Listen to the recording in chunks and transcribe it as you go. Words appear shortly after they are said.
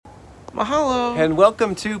Mahalo. And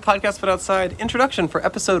welcome to Podcast But Outside introduction for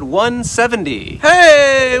episode 170.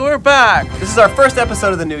 Hey, we're back. This is our first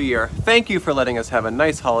episode of the new year. Thank you for letting us have a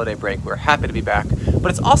nice holiday break. We're happy to be back.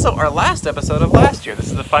 But it's also our last episode of last year. This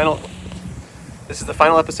is the final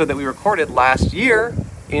episode that we recorded last year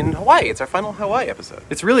in Hawaii. It's our final Hawaii episode.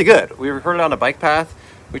 It's really good. We recorded on a bike path.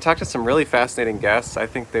 We talked to some really fascinating guests. I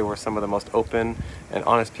think they were some of the most open and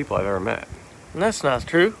honest people I've ever met. That's not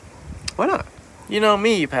true. Why not? You know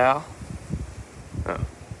me, pal. Oh.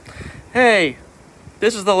 Hey,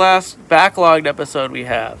 this is the last backlogged episode we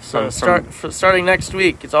have. So starting next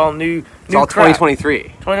week, it's all new. It's all crap. 2023.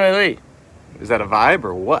 2023. Is that a vibe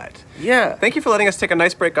or what? Yeah. Thank you for letting us take a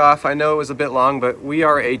nice break off. I know it was a bit long, but we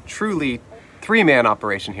are a truly three-man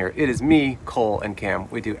operation here. It is me, Cole, and Cam.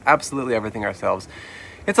 We do absolutely everything ourselves.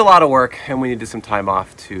 It's a lot of work, and we needed some time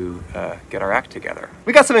off to get our act together.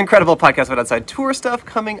 We got some incredible Podcast But Outside tour stuff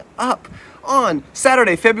coming up. On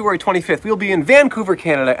Saturday, February 25th, we'll be in Vancouver,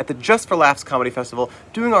 Canada at the Just for Laughs Comedy Festival,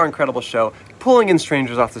 doing our incredible show, pulling in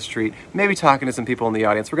strangers off the street, maybe talking to some people in the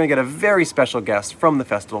audience. We're going to get a very special guest from the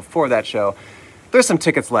festival for that show. There's some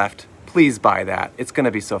tickets left. Please buy that. It's going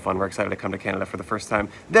to be so fun. We're excited to come to Canada for the first time.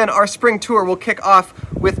 Then our spring tour will kick off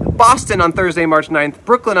with Boston on Thursday, March 9th,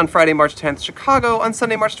 Brooklyn on Friday, March 10th, Chicago on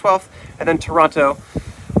Sunday, March 12th, and then Toronto.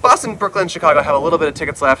 Boston, Brooklyn, Chicago have a little bit of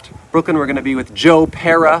tickets left. Brooklyn, we're going to be with Joe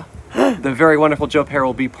Pera. The very wonderful Joe Pera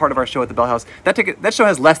will be part of our show at the Bell House. That show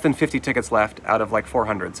has less than 50 tickets left out of like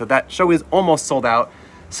 400. So that show is almost sold out.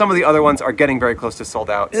 Some of the other ones are getting very close to sold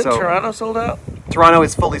out. Is Toronto sold out? Toronto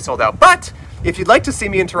is fully sold out. But if you'd like to see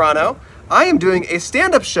me in Toronto, I am doing a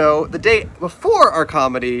stand-up show the day before our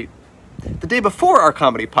comedy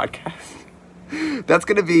podcast. That's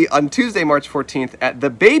going to be on Tuesday, March 14th at the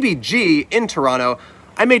Baby G in Toronto.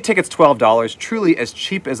 I made tickets $12, truly as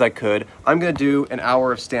cheap as I could. I'm going to do an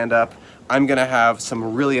hour of stand-up. I'm going to have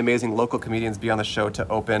some really amazing local comedians be on the show to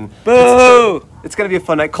open. Boo! It's going to be a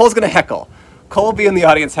fun night. Cole's going to heckle. Cole will be in the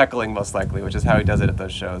audience heckling, most likely, which is how he does it at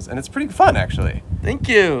those shows. And it's pretty fun, actually. Thank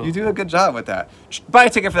you. You do a good job with that. Buy a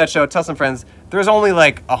ticket for that show. Tell some friends. There's only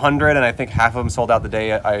like 100, and I think half of them sold out the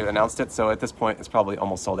day I announced it. So at this point, it's probably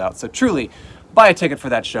almost sold out. So truly, buy a ticket for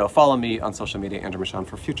that show. Follow me on social media, Andrew Michon,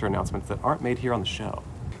 for future announcements that aren't made here on the show.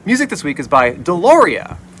 Music this week is by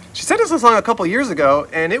Deloria. She sent us a song a couple years ago,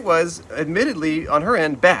 and it was, admittedly, on her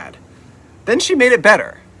end, bad. Then she made it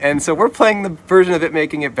better. And so we're playing the version of it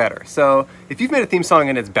making it better. So if you've made a theme song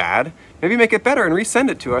and it's bad, maybe make it better and resend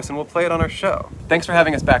it to us and we'll play it on our show. Thanks for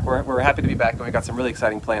having us back. We're happy to be back and we've got some really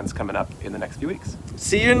exciting plans coming up in the next few weeks.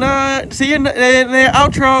 See you in the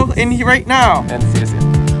outro right now. And see you soon.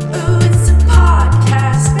 Ooh, it's a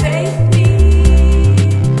podcast, baby.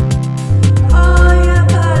 Oh, yeah,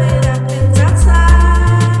 but it happens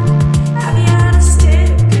outside. Have you had a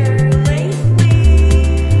sticker lately?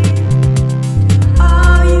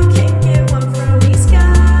 Oh, you can get one from these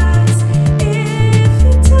guys if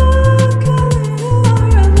you talk a little or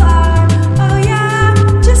a lot. Oh, yeah,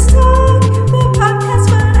 just talk the podcast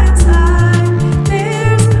but outside.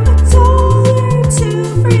 There's $1 or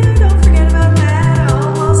 $2 for you. Don't forget about that.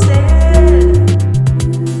 Almost dead.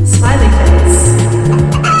 Smiley face.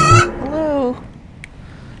 Hello.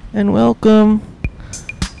 And welcome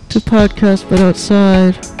to Podcast But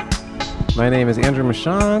Outside. My name is Andrew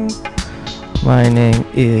Michon. My name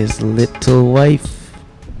is Little Wife.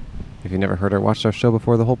 If you've never heard or watched our show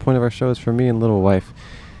before, the whole point of our show is for me and Little Wife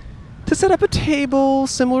to set up a table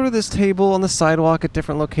similar to this table on the sidewalk at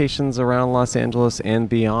different locations around Los Angeles and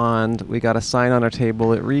beyond. We got a sign on our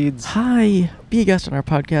table. It reads, Hi, be a guest on our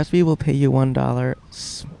podcast. We will pay you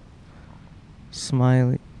 $1.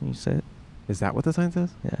 Smiley. Can you say it? is that what the sign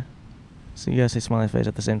says? Yeah. So you gotta say smiley face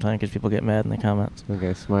at the same time because people get mad in the comments.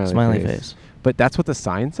 Okay, Smiley face. But that's what the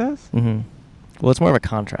sign says? Mm-hmm. Well, it's more of a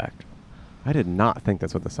contract. I did not think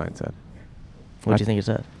that's what the sign said. What do you think it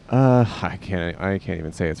said? I can't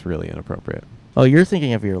even say. It's really inappropriate. Oh, you're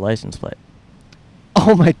thinking of your license plate.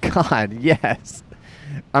 Oh my God, yes.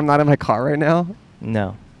 I'm not in my car right now.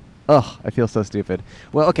 No. Ugh, I feel so stupid.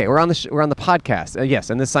 Well, okay, we're on the podcast. Yes,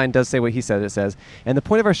 and this sign does say what he said it says. And the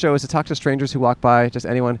point of our show is to talk to strangers who walk by, just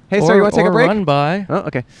anyone. Hey, sir, you want to take a break? Run by. Oh,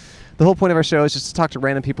 okay. The whole point of our show is just to talk to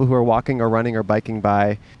random people who are walking or running or biking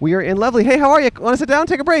by. We are in lovely. Hey, how are you? Want to sit down?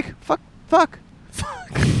 Take a break? Fuck.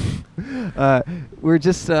 We're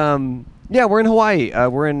just we're in Hawaii.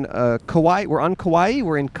 We're in Kauai. We're on Kauai.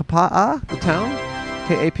 We're in Kapa'a, the town.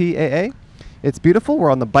 Kapaa. It's beautiful.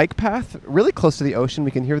 We're on the bike path, really close to the ocean.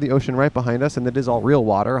 We can hear the ocean right behind us, and it is all real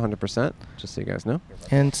water, 100%, just so you guys know.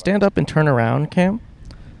 And stand up and turn around, Cam.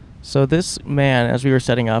 So this man, as we were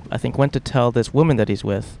setting up, I think went to tell this woman that he's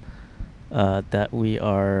with that we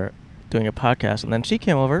are doing a podcast, and then she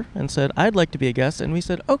came over and said, "I'd like to be a guest," and we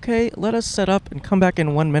said, "Okay, let us set up and come back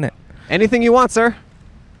in 1 minute." Anything you want, sir.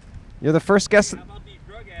 You're the first guest. How about these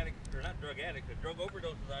drug addicts, or not drug addicts, but drug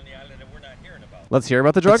overdoses on the island that we're not hearing about? Let's hear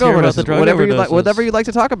about the drug Let's hear about overdoses. the drug whatever you like. overdoses. Whatever you'd like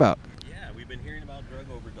to talk about. Yeah, we've been hearing about drug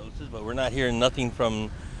overdoses, but we're not hearing nothing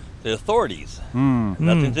from the authorities. Hmm.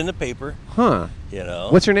 Nothing's in the paper, Huh. you know.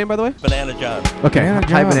 What's your name, by the way? Banana John? Okay. Banana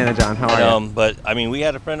Hi, John. Banana John. How are you? But I mean, we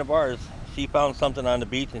had a friend of ours. She found something on the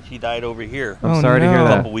beach and she died over here I'm Oh, sorry to hear no. a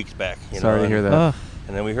that. couple weeks back. Sorry to and, hear that. Ugh.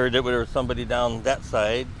 And then we heard that there was somebody down that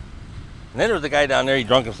side. And then there was a guy down there. He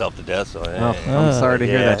drunk himself to death. So Oh, I'm sorry to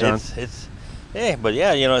hear that, John. But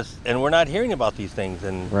yeah, you know, and we're not hearing about these things,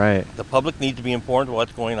 and Right. the public needs to be informed of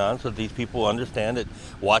what's going on, so that these people understand that.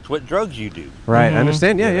 Watch what drugs you do. Right. I Mhm.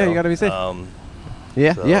 understand. Yeah. Yeah. know? You got to be safe. So,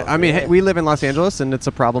 Yeah. I mean, yeah. hey, we live in Los Angeles, and it's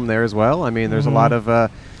a problem there as well. I mean, there's Mhm. a lot of,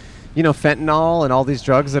 fentanyl and all these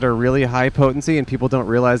drugs that are really high potency, and people don't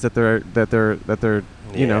realize that they're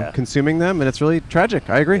Yeah. consuming them, and it's really tragic.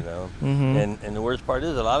 I agree. You know? Mhm. And the worst part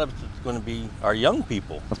is a lot of it's going to be our young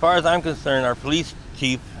people. As far as I'm concerned, our police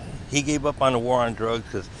chief, he gave up on the war on drugs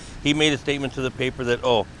because he made a statement to the paper that,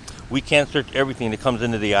 we can't search everything that comes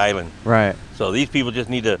into the island. Right. So these people just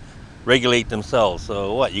need to regulate themselves.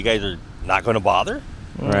 So what, you guys are not going to bother?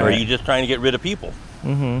 Right. Or are you just trying to get rid of people?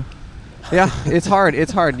 Mhm. Yeah, it's hard.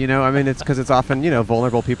 It's hard. I mean, it's because it's often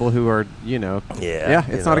vulnerable people who are Yeah. Yeah,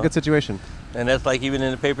 it's not a good situation. And that's like even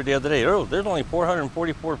in the paper the other day. There's only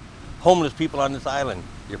 444 homeless people on this island.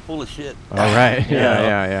 You're full of shit. All right. You know?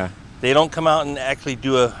 Yeah. They don't come out and actually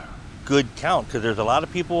do a good count because there's a lot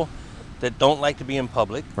of people that don't like to be in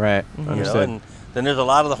public. Right. Mhm. Understood. And then there's a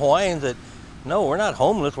lot of the Hawaiians that, no, we're not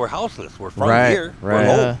homeless, we're houseless. We're from Right, here. right. We're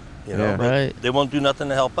Yeah. home. Yeah. But Right. they won't do nothing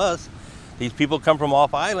to help us. These people come from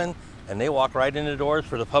off island and they walk right in the doors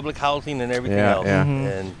for the public housing and everything Yeah, else. yeah.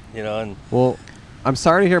 Mhm. And and Well, I'm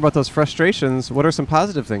sorry to hear about those frustrations. What are some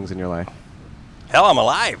positive things in your life? hell, I'm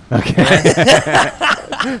alive. Okay.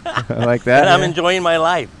 I like that. And I'm yeah. enjoying my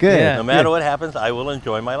life. Good. Yeah. No matter good. what happens, I will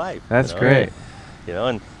enjoy my life. That's great.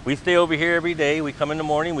 And we stay over here every day. We come in the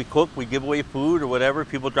morning, we cook, we give away food or whatever.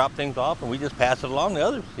 People drop things off, and we just pass it along to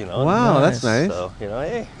others. Wow, that's Nice. nice. So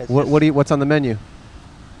hey. it's What just- what's on the menu?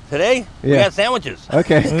 Today we Yeah. got sandwiches,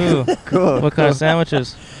 Okay. Ooh. Cool. What kind of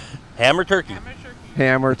sandwiches? ham or turkey,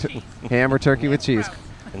 ham or turkey with cheese?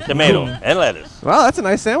 and tomato and lettuce. Wow, that's a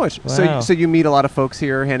nice sandwich. Wow. So you meet a lot of folks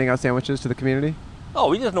here handing out sandwiches to the community? Oh,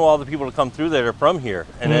 we just know all the people that come through that are from here,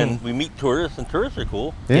 and then Mm. we meet tourists, and tourists are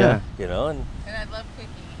cool. Yeah. Yeah. And And I love cooking.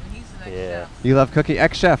 And he's an Yeah. ex-chef. You love cooking?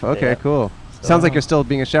 Ex-chef. Okay, Yeah. cool. Sounds like you're still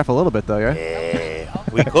being a chef a little bit though, yeah?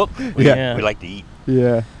 we cook. Yeah. We like to eat.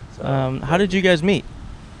 Yeah. So. How did you guys meet?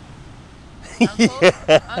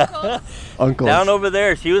 Uncles? Uncles. Down over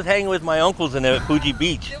there, she was hanging with my uncles in Fuji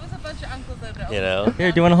Beach. There was a bunch of uncles that You know.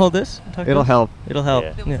 Here, do you want to hold this? Talk to It'll us? help. It'll help.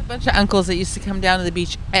 Yeah. There was a bunch of uncles that used to come down to the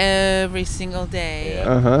beach every single day. Yeah.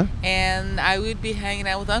 Uh-huh. And I would be hanging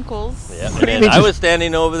out with uncles. Yeah. What And do you then mean I just- was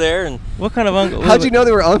standing over there, and What kind of uncle? How'd you know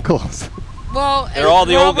they were uncles? Well, They're all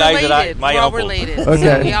the we're old guys that related. my we're all uncles. related. Okay.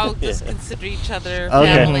 So we all just consider each other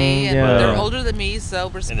Okay. family. And Yeah. they're older than me, so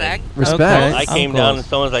respect. Respect. Okay. I came Uncles. down, and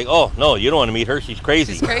someone's like, "Oh no, you don't want to meet her. She's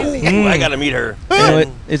crazy." She's crazy. Mm. I got to meet her. You know what-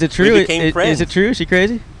 And is it we true? became Is friends. it true? Is she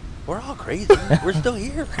crazy? We're all crazy. We're still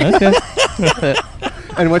here. Okay.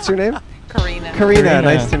 And what's your name? Karina. Karina. Karina.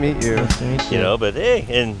 Nice to meet you. Nice to meet you. You know, but hey,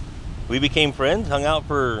 and we became friends, hung out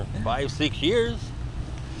for 5-6 years,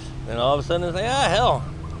 and all of a sudden it's like, hell,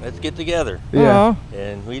 let's get together, Yeah. Aw,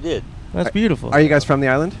 and we did. that's beautiful. Are you guys from the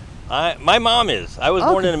island? My mom is. I was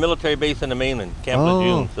born Okay. in a military base in the mainland, Camp Oh.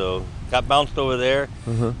 Lejeune, so got bounced over there.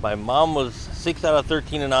 Uh-huh. My mom was 6 out of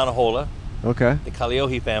 13 in Anahola, Okay. the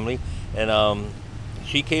Kaliohi family, and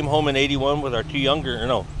she came home in 81 with our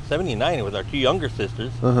 79 with our 2 younger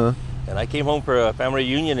sisters, Uh-huh. and I came home for a family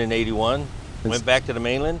reunion in 81, went back to the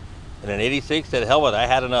mainland, and in 86 said, hell with it, I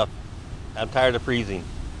had enough. I'm tired of freezing.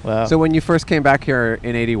 Wow. So when you first came back here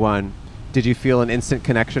in 81, did you feel an instant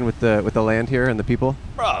connection with the land here and the people?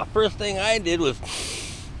 Bruh, first thing I did was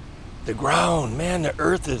the ground. Man, the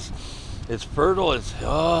earth it's fertile.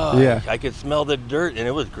 Yeah. I could smell the dirt, and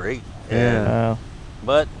it was great. Yeah. Wow.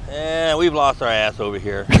 But we've lost our ass over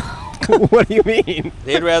here. What do you mean?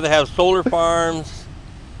 They'd rather have solar farms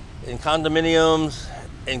and condominiums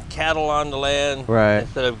and cattle on the land Right.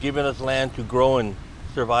 instead of giving us land to grow and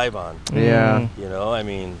survive on. Yeah. Mm, You know, I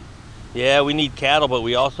mean, yeah, we need cattle, but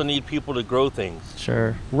we also need people to grow things.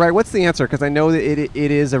 Sure. Right. What's the answer? Because I know that it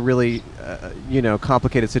is a really,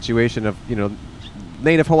 complicated situation of,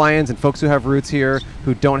 Native Hawaiians and folks who have roots here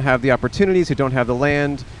who don't have the opportunities, who don't have the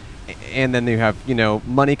land. and then you have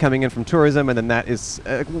money coming in from tourism, and then that is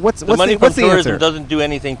what's The money what's from the tourism answer? doesn't do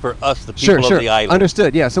anything for us, the Sure, people sure. of the island.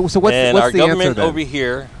 Understood. Yeah. So what's And what's our the answer government then? over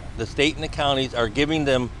here, the state and the counties, are giving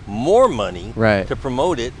them more money Right. to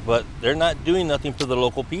promote it, but they're not doing nothing for the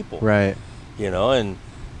local people. Right. And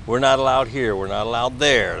we're not allowed here. We're not allowed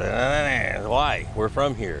there. Why? We're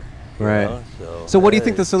from here. Right. So, So what do you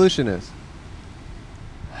think the solution is?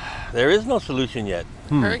 There is no solution yet.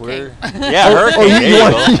 Hurricane. Hurricane. Oh, there you you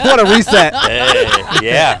want, go. you want to reset?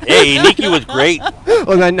 Yeah. Hey, Iniki was great.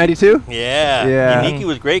 Oh, 92? Yeah. Yeah. Iniki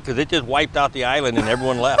was great because it just wiped out the island and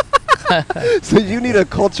everyone left. So you need a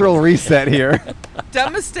cultural reset here.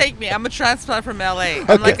 Don't mistake me. I'm a transplant from LA.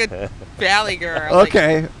 I'm like a valley girl.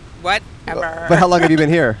 Okay. Like, whatever. But how long have you been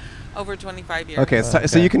here? Over 25 years. Okay,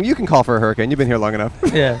 so you can call for a hurricane. You've been here long enough.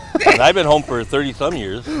 Yeah. And I've been home for 30-some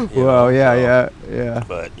years. Well, yeah.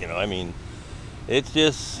 But, it's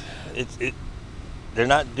just, they're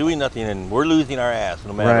not doing nothing, and we're losing our ass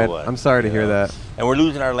no matter Right. what. I'm sorry to you hear know. that. And we're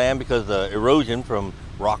losing our land because of erosion from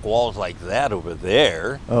rock walls like that over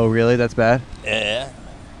there. Oh, really? That's bad? Yeah.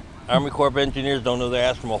 Army Corps of Engineers don't know their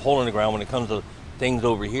ass from a hole in the ground when it comes to things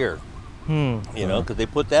over here. Because they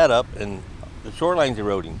put that up and the shoreline's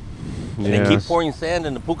eroding. And they keep Yes. pouring sand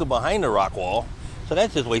in the puka behind the rock wall. So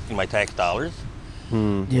that's just wasting my tax dollars.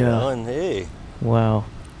 Yeah. And hey. Wow.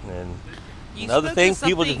 And You another spoke thing, of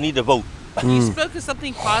people just something- need to vote. You spoke of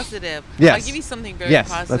something positive. Yes. I'll give you something very Yes,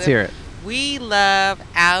 positive. let's hear it. We love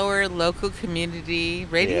our local community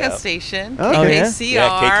radio Yeah. station, Okay. Oh, yeah? KKCR.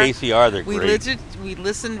 Yeah, KKCR, they're We great. we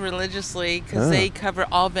listen religiously because Oh. they cover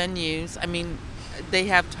all venues. I mean, they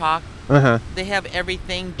have talk. Uh-huh. They have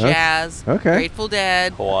everything, Okay. jazz, Okay. Grateful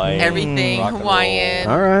Dead, Hawaiian, everything, rock and Hawaiian,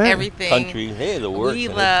 roll. All right. everything. country. Hey, the works. We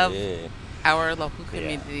and love it's- our local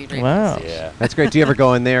community radio Wow. station. Yeah. That's great. Do you ever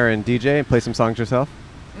go in there and DJ and play some songs yourself?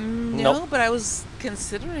 No, Nope. but I was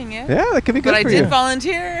considering it. Yeah, that could be good But I for did you.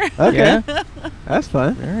 volunteer. Okay. Yeah. That's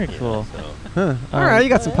fun. Very cool. So, Huh. All right, you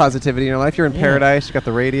got some positivity in your life. You're in paradise. You got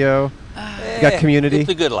the radio. You got community. It's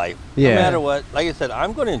a good life. Yeah. No matter what. Like I said,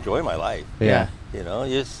 I'm going to enjoy my life. Yeah.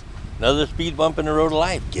 Just another speed bump in the road of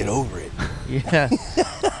life. Get over it. Yeah.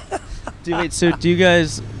 So do you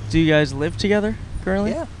guys live together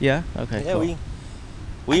currently? Yeah. Yeah. Okay. Yeah, cool. we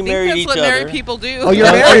I think married that's each what other. married people do. Oh, you're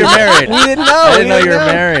Oh, married. you're married. We didn't know. I didn't know We you were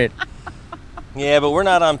married. Yeah, but we're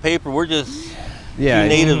not on paper. We're just Yeah. two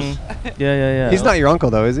natives. Yeah. He's not your uncle,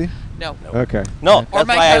 though, is he? No. Okay. No, Or that's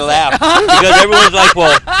my why I cousin. laughed. Because everyone's like,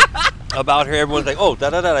 well, about her, everyone's like, oh,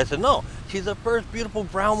 da-da-da. I said, no, she's the first beautiful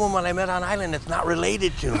brown woman I met on island that's not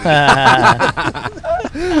related to me. Yeah,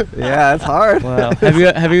 that's hard. Wow.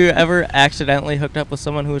 Have you ever accidentally hooked up with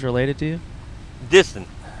someone who was related to you? Distant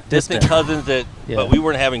Distant. cousins Yeah. but we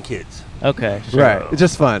weren't having kids. Okay. Sure. Right. It's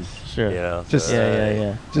just fun. Sure. Just-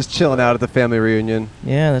 Yeah. Just chilling out at the family reunion.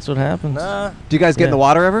 Yeah, that's what happens. Nah, Do you guys get in Yeah. the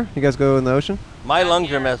water ever? You guys go in the ocean? my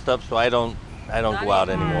lungs are messed up, so I don't go out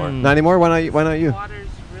anymore. Mm. Not anymore? Why not you? The water's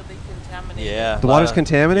really contaminated. Yeah. The a lot water's of-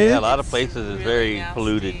 contaminated? Yeah, a lot of places is Really very nasty.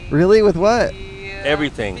 polluted. Really? With what? Yeah,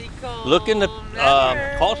 Everything. fecal Look in the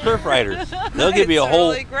matter. call surf riders. They'll give you a It's whole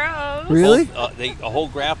really gross. Really? a whole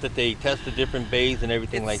graph that they test the different bays and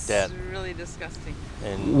everything like that. It's really disgusting.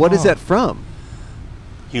 And What is Oh. that from?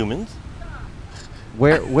 humans.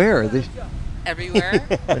 Where? Everywhere.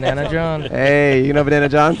 Banana John. Hey, you know Banana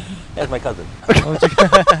John? That's my cousin. Oh,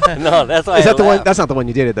 No, that's why Is I that the one? laugh. That's not the one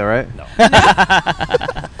you dated, though, right? No.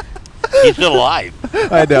 He's still alive.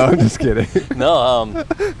 I know. I'm just kidding. No,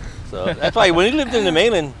 so that's why when we lived in the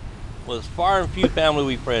mainland, was far and few family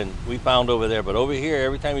we found over there. But over here,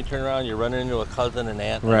 every time you turn around, you're running into a cousin, an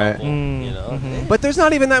aunt, Right. an uncle, you know. Mhm. But there's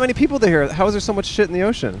not even that many people there. How is there so much shit in the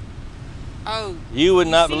ocean? Oh, You would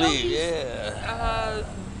not see all believe, these, yeah.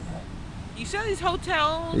 you see all these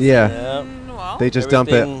hotels? Yeah. and, well, They just dump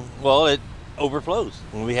it. Everything- Well, it overflows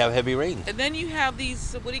when we have heavy rains. and then you have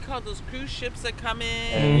these, what do you call those cruise ships that come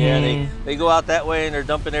in? And yeah, Mhm. they go out that way and they're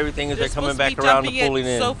dumping everything as they're coming supposed to back be around to dumping pulling it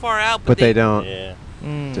in. so far out, But they don't. Yeah.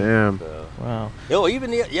 Mm. Damn. So. Wow. Oh,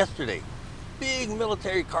 even yesterday, big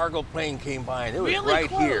military cargo plane came by and it was Really right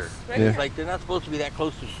close, here. right Yeah. It's like they're not supposed to be that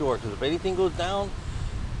close to shore because if anything goes down,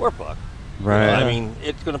 we're fucked. You know, Right. I mean,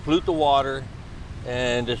 it's going to pollute the water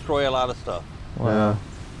and destroy a lot of stuff. Wow.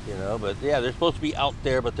 You know, but yeah, they're supposed to be out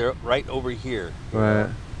there, but they're right over here. you Right.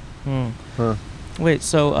 know. Hmm. Huh. Wait.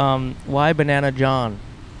 So, why Banana John?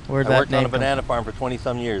 Where'd I that worked on name a come banana farm for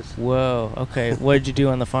 20-some years. from? Whoa. Okay. What did you do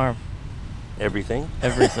on the farm? Everything.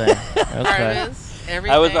 Everything. Okay. Harvest,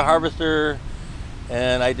 everything. I was a harvester,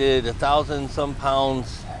 and I did 1,000-some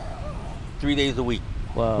pounds 3 days a week.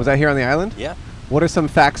 Wow. Was that here on the island? Yeah. What are some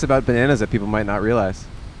facts about bananas that people might not realize?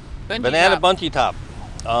 Bungee Banana top. bungee top.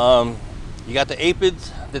 You got the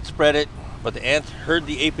apids, that spread it, but the ants herd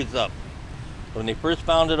the aphids up. When they first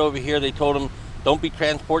found it over here, they told them, don't be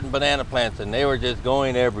transporting banana plants, and they were just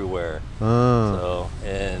going everywhere. Oh. So,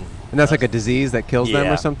 and that's like a disease that kills them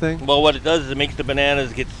yeah. or something? Well, what it does is it makes the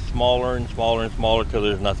bananas get smaller and smaller and smaller till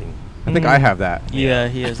there's nothing. I think I have that. Yeah,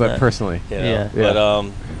 he has But that. personally. You know? Yeah. But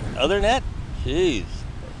other than that, jeez.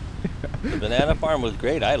 The banana farm was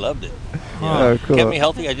great. I loved it. You know, Oh, cool. Kept me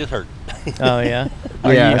healthy. I just hurt. Oh yeah.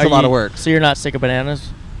 Yeah, it's a lot of work. So you're not sick of bananas?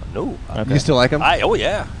 No. Okay. You still like them? Oh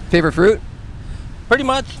yeah. Favorite fruit? Pretty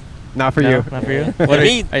much. Not for No, you. Not for you. For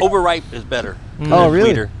me, overripe is better. Oh, really?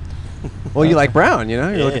 Sweeter. Well, you like brown, you know?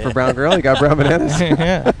 You're looking for a brown girl, you got brown bananas.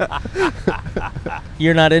 Yeah.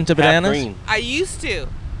 You're not into Half bananas? green. I used to,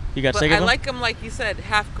 You got but sick I of them? like them like you said,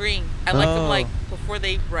 half green. I like them Oh. like before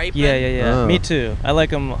they ripen. Yeah. Oh. Me too. I like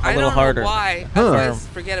them a I little don't harder. know why. Huh. I just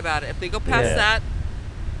forget about it. If they go past Yeah. that,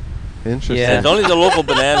 Interesting. Yeah. It's only the local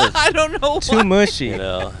bananas. I don't know Too why. mushy. You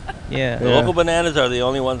know, Yeah. the local bananas are the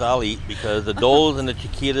only ones I'll eat because the doles and the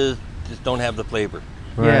chiquitas just don't have the flavor.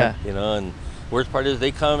 Yeah. You know, and worst part is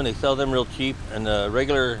they come and they sell them real cheap, and the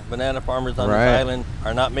regular banana farmers on Right. this island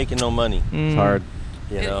are not making no money. It's hard.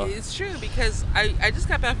 You know, It's true because I just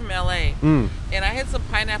got back from LA Mm. and I had some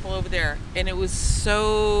pineapple over there and it was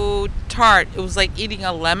so tart. It was like eating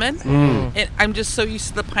a lemon. Mm. And I'm just so used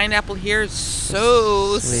to the pineapple here. It's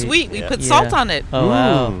so Sweet. sweet. We Yeah. put Yeah. salt on it Oh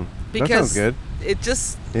wow. Mm. That because sounds good. it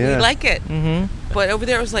just Yeah. we like it. Mm-hmm. But over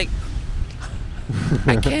there it was like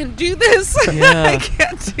I can't do this. Yeah. I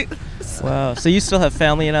can't do this. Wow. So you still have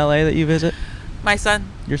family in LA that you visit? My son,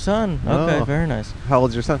 Your son? Okay, Oh. very nice. How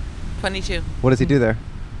old's your son? 22. What does he do there?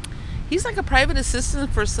 He's like a private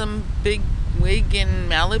assistant for some big wig in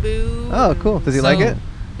Malibu. Oh, cool. Does he like So, it?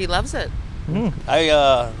 He loves it. Mm.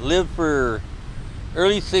 I lived for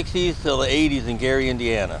early '60s till the '80s in Gary,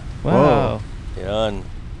 Indiana. Wow. You know, and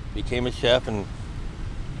became a chef and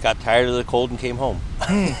got tired of the cold and came home.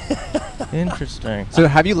 Interesting. So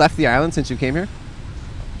have you left the island since you came here?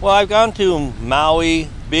 Well, I've gone to Maui,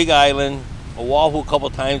 Big Island, Oahu a couple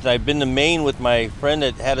times. I've been to Maine with my friend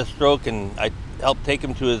that had a stroke, and I helped take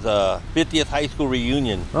him to his 50th high school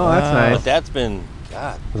reunion. Oh, that's Wow. But nice. that's been,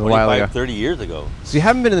 God, was a while 25, ago. 30 years ago. So you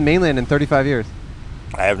haven't been to the mainland in 35 years?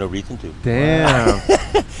 I have no reason to. Damn.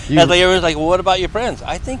 That's like everyone's like, well, what about your friends?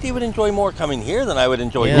 I think they would enjoy more coming here than I would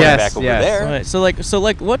enjoy Yeah. going Yes, back over yes. there. Right. So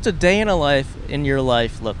like, what's a day in a life in your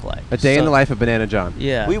life look like? A day in So- the life of Banana John.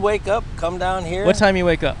 Yeah. We wake up, come down here. What time you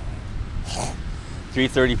wake up?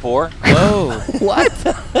 3:34 Whoa. What?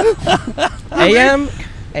 A.M.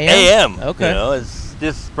 a.m. Okay. You know, it's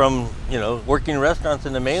just from working restaurants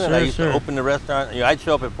in the mainland. I Sure, used sure. to open the restaurant. I'd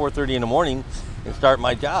show up at 4:30 in the morning and start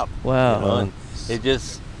my job. Wow. You know, and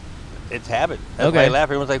it's habit. That's why Okay. I laugh.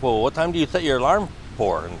 Everyone's like, well, what time do you set your alarm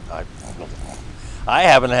for? And I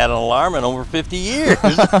haven't had an alarm in over 50 years.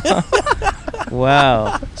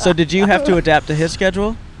 Wow. So did you have to adapt to his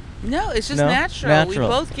schedule? No, it's just No? natural. Natural.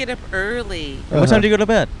 We both get up early. What time do you go to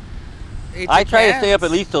bed? It I try to stay up depends.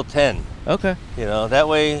 at least till 10. Okay. That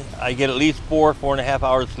way I get at least 4.5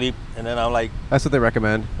 hours sleep, and then I'm like, That's what they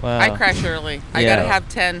recommend. Wow. I crash early. I Yeah. gotta have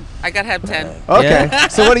 10. I gotta have 10. Okay. Yeah.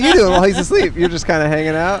 So what are you doing while he's asleep? You're just kind of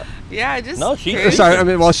hanging out? Yeah, I just. No, she's Or sorry, I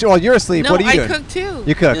mean, while you're asleep, No, what are you I doing? cook too.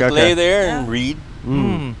 You cook, just okay. lay there and Yeah. read.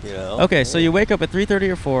 Mm. Mm. Okay, so you wake up at 3:30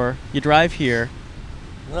 or 4. You drive here.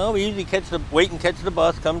 No, we usually wait and catch the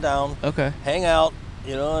bus, come down, Okay. hang out,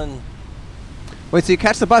 and Wait, so you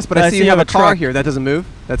catch the bus, but I see you have a car truck. here. That doesn't move?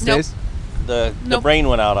 That Nope. stays? the Nope. brain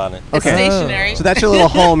went out on it. It's Okay. stationary. So that's your little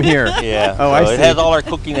home here. Yeah. Oh, so I It see. has all our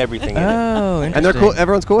cooking, everything in it. Oh, interesting. And they're cool.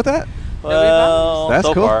 Everyone's cool with that? Well, That's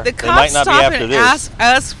so cool. far. The They might cops not be stop after and this. ask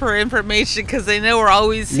us for information because they know we're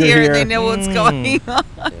always You're here and here. they know what's going on.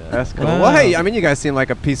 That's cool. Wow. Well, hey, I mean, you guys seem like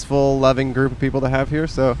a peaceful, loving group of people to have here,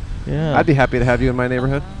 so Yeah. I'd be happy to have you in my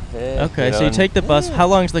neighborhood. Yeah, Okay, so you and- take the bus. How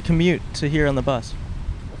long is the commute to here on the bus?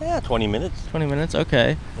 Yeah, 20 minutes. 20 minutes.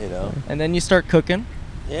 Okay. And then you start cooking.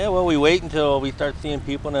 Yeah, well, we wait until we start seeing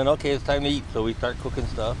people, and then, okay, it's time to eat. So we start cooking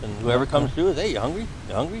stuff, and whoever comes through is, hey, you hungry?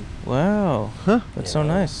 You hungry? Wow. Huh. That's so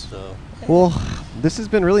nice. So, Well, this has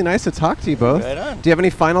been really nice to talk to you both. Right on. Do you have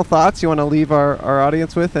any final thoughts you want to leave our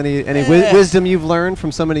audience with? Any Yeah. wisdom you've learned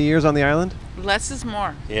from so many years on the island? Less is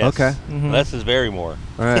more. yes. Okay. Mhm. Less is very more.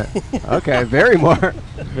 All right. Okay, very more.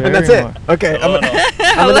 Very and that's more. it. Okay. Oh, no.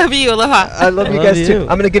 I love you. Aloha. I love you Love guys you. too.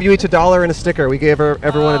 I'm going to give you each $1 and a sticker. We gave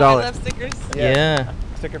everyone Oh, $1. I love stickers. Yeah.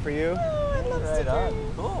 Sticker for you. Right on.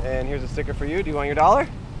 Cool. And here's a sticker for you. Do you want your $1?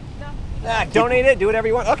 Nah, keep Donate it. Do whatever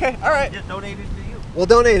you want. Okay. All right. Just donate it to you. We'll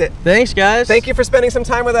donate it. Thanks, guys. Thank you for spending some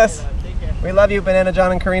time with us. We love you, Banana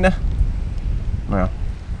John and Karina. Wow.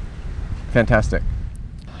 Fantastic.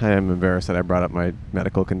 I am embarrassed that I brought up my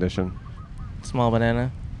medical condition. Small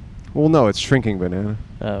banana. Well, no, it's shrinking banana.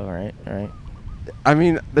 Oh, right. I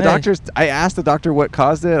mean, the Hey. doctors. I asked the doctor what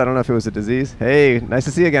caused it. I don't know if it was a disease. Hey, nice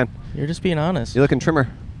to see you again. You're just being honest. You're looking trimmer.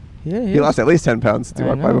 Yeah. He lost at least 10 pounds since he I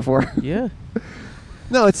walked by know. before. Yeah.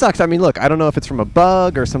 No, it sucks. I mean, look, I don't know if it's from a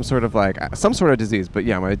bug or some sort of disease, but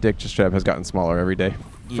yeah, my dick just straight up has gotten smaller every day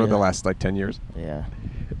for the Yeah. last 10 years. Yeah.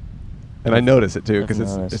 And I notice it too because I've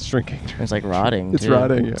noticed. it's shrinking. It's like rotting. It's too.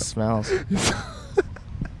 rotting, yeah. It smells.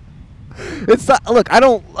 It's not,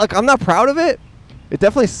 I'm not proud of it. It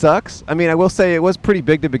definitely sucks. I mean, I will say it was pretty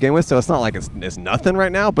big to begin with, so it's not like it's nothing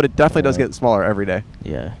right now, but it definitely does Right. get smaller every day.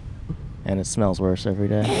 Yeah. And it smells worse every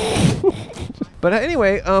day. But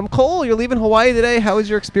anyway, Cole, you're leaving Hawaii today. How has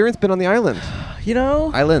your experience been on the island? You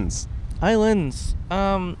know, Islands. islands.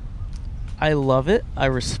 I love it. I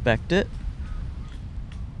respect it.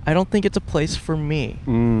 I don't think it's a place for me.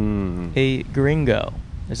 Mm. A gringo.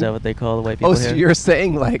 Is that what they call the white people Oh, here? so you're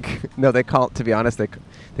saying no? They call, to be honest, they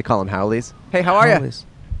call them howlies. Hey, how are you? Howlies.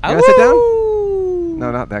 You wanna sit down? Ow!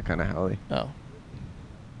 No, not that kind of howly. Oh.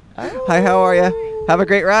 Hi, how are you? Have a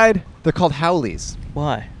great ride. They're called howlies.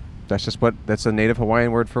 Why? That's a native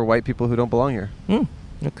Hawaiian word for white people who don't belong here.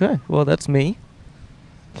 Okay. Well, that's me.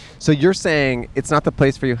 So you're saying it's not the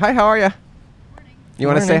place for you. Hi, how are you? You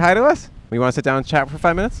want to say Morning. hi to us? You want to sit down and chat for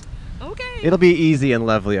 5 minutes? Okay. It'll be easy and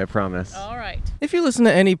lovely, I promise. All right. If you listen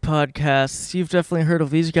to any podcasts, you've definitely heard of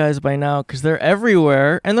these guys by now because they're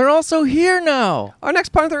everywhere and they're also here now. Our next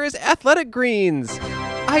partner is Athletic Greens.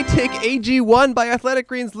 I take AG1 by Athletic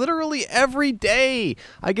Greens literally every day.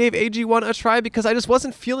 I gave AG1 a try because I just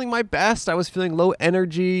wasn't feeling my best. I was feeling low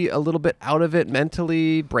energy, a little bit out of it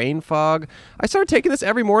mentally, brain fog. I started taking this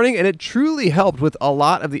every morning and it truly helped with a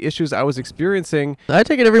lot of the issues I was experiencing. I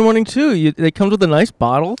take it every morning too. They come with a nice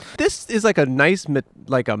bottle. This is like a nice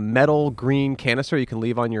like a metal green canister you can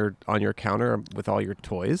leave on your counter with all your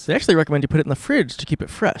toys. They actually recommend you put it in the fridge to keep it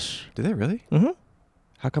fresh. Do they really? Mm-hmm.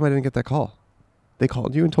 How come I didn't get that call? They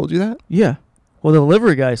called you and told you that? Yeah. Well, the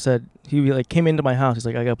delivery guy said he came into my house. He's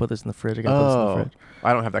like, I gotta put this in the fridge. I gotta put this in the fridge.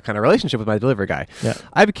 I don't have that kind of relationship with my delivery guy. Yeah.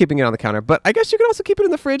 I've been keeping it on the counter, but I guess you can also keep it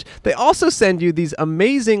in the fridge. They also send you these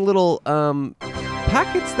amazing little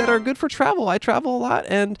packets that are good for travel. I travel a lot,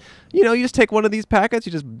 and you just take one of these packets,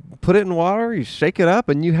 you just put it in water, you shake it up,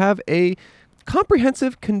 and you have a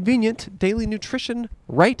comprehensive, convenient daily nutrition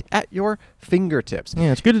right at your fingertips.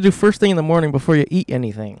 Yeah, it's good to do first thing in the morning before you eat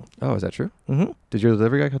anything. Oh, is that true? Mm-hmm. Did your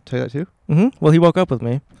delivery guy tell you that too? Mm-hmm. Well, he woke up with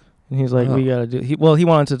me, and he's like, Oh. "We gotta do." He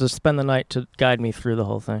wanted to just spend the night to guide me through the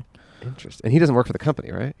whole thing. Interesting. And he doesn't work for the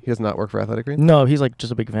company, right? He does not work for Athletic Greens? No, he's like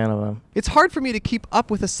just a big fan of them. It's hard for me to keep up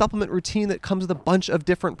with a supplement routine that comes with a bunch of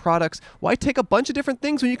different products. Why take a bunch of different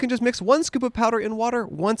things when you can just mix one scoop of powder in water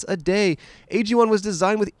once a day? AG1 was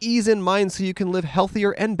designed with ease in mind so you can live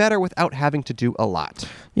healthier and better without having to do a lot.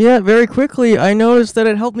 Yeah, very quickly, I noticed that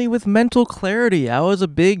it helped me with mental clarity. I was a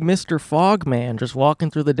big Mr. Fog man, just walking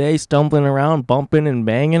through the day, stumbling around, bumping and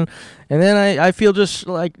banging. And then I feel just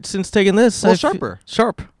like, since taking this, Well, I feel sharper.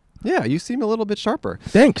 Sharp. Yeah, you seem a little bit sharper.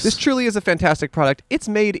 Thanks. This truly is a fantastic product. It's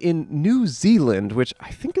made in New Zealand, which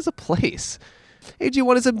I think is a place.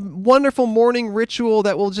 AG1 is a wonderful morning ritual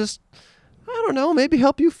that will just, I don't know, maybe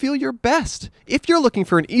help you feel your best. If you're looking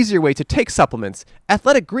for an easier way to take supplements,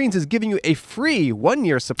 Athletic Greens is giving you a free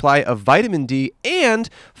 1-year supply of vitamin D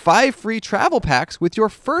and 5 free travel packs with your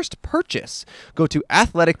first purchase. Go to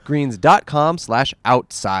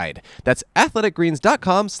athleticgreens.com/outside. That's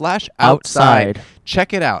athleticgreens.com/outside. Outside.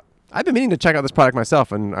 Check it out. I've been meaning to check out this product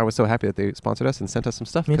myself, and I was so happy that they sponsored us and sent us some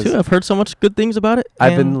stuff. Me 'cause too. I've heard so much good things about it.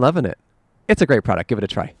 I've and been loving it. It's a great product. Give it a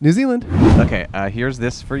try. New Zealand. Okay, here's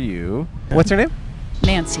this for you. What's your name?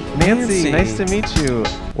 Nancy, Nancy. Nice to meet you.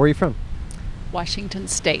 Where are you from? Washington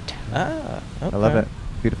State. okay. I love it.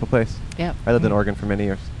 Beautiful place. Yep. I lived in Oregon for many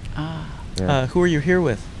years. Yeah. Who are you here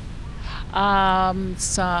with?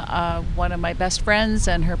 One of my best friends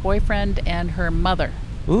and her boyfriend and her mother.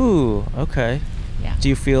 Ooh, okay. Yeah. Do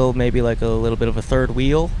you feel maybe like a little bit of a third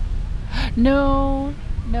wheel? No.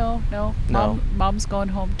 No. Mom's going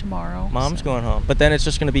home tomorrow. Mom's so- going home. But then it's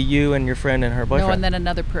just going to be you and your friend and her boyfriend? No, and then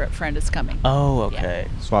another friend is coming. Oh, okay.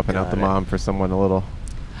 Swapping out Got the it. mom for someone a little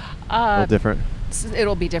different.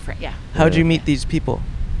 It'll be different, yeah. How'd you meet these people?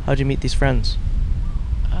 How'd you meet these friends?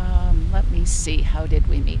 Let me see. How did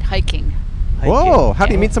we meet? Hiking. Whoa! How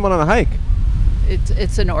do you Yeah. meet someone on a hike?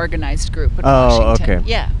 It's an organized group in Oh, Washington. okay.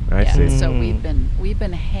 Yeah. I yeah. see. So Mm. we've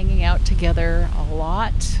been hanging out together a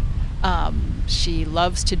lot. She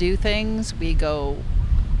loves to do things. We go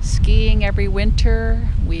skiing every winter.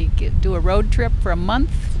 We do a road trip for a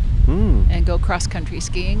month Hmm. and go cross country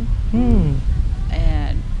skiing. Hmm.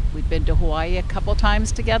 And we been to Hawaii a couple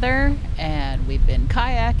times together, and we've been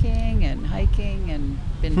kayaking and hiking and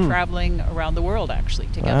been traveling around the world actually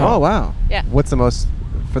together. Oh, wow. Yeah. What's the most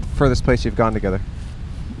furthest place you've gone together?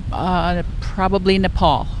 Probably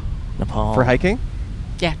Nepal. Nepal. For hiking?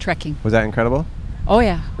 Yeah, trekking. Was that incredible? Oh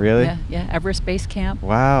yeah. Really? Yeah. Everest Base Camp.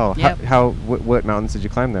 Wow. Yep. What mountains did you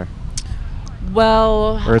climb there?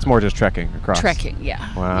 Well, Or it's more just trekking across? trekking.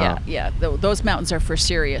 Yeah. Wow. Yeah. Those mountains are for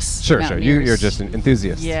serious. Sure. mountaineers. You're just an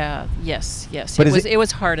enthusiast. Yeah. Yes. But It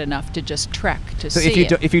was hard enough to just trek to So see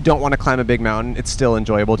if you don't want to climb a big mountain, it's still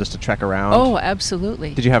enjoyable just to trek around. Oh,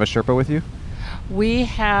 absolutely. Did you have a Sherpa with you? We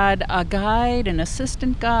had a guide, an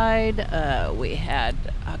assistant guide. We had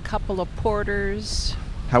a couple of porters.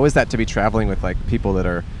 How is that to be traveling with like people that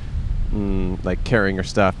are like carrying your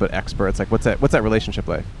stuff but experts? Like what's that relationship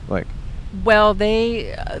like? Like Well,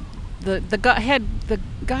 they the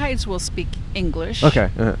guides will speak English. okay.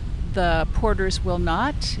 The porters will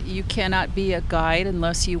not. You cannot be a guide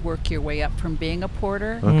unless you work your way up from being a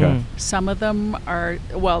porter. Okay. Some of them are,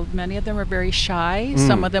 many of them are very shy. Mm.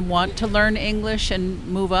 Some of them want to learn English and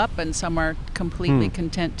move up, and some are completely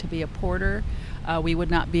content to be a porter. We would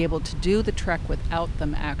not be able to do the trek without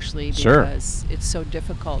them, actually, Sure. because it's so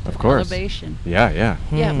difficult. Of at course. elevation. Yeah.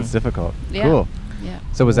 Yeah. It's difficult. Yeah. Cool. Yeah.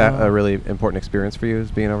 So was that a really important experience for you,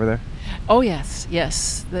 as being over there? Oh yes.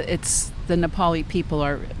 The Nepali people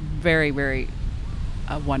are very, very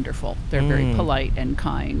wonderful. They're very polite and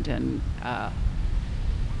kind, and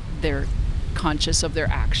they're conscious of their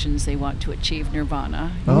actions. They want to achieve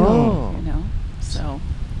nirvana. Oh. So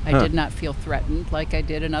I did not feel threatened like I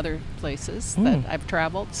did in other places that I've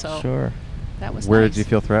traveled. So Sure. that was Where nice. did you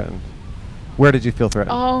feel threatened? Where did you feel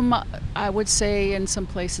threatened? I would say in some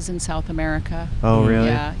places in South America. Oh, really?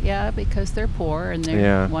 Yeah, because they're poor and they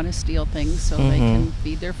Yeah. want to steal things so they can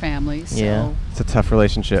feed their families. So Yeah. It's a tough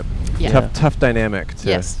relationship. Yeah. Tough dynamic to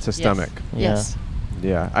Yes. stomach. Yes.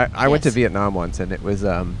 Yeah. I went to Yes. Vietnam once, and it was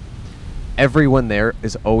everyone there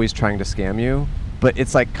is always trying to scam you. But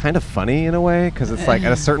it's like kind of funny in a way, because it's like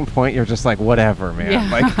at a certain point you're just like, whatever, man. Yeah.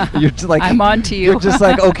 Like you're just like I'm on to you. You're just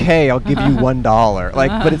like, okay, I'll give you $1.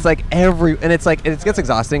 Like, but it's like it gets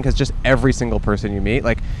exhausting, because just every single person you meet,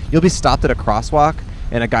 like you'll be stopped at a crosswalk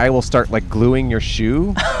and a guy will start like gluing your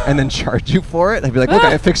shoe and then charge you for it. They'd be like, look,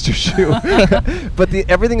 I fixed your shoe. But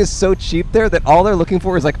everything is so cheap there that all they're looking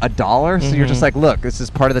for is like $1. So you're just like, look, this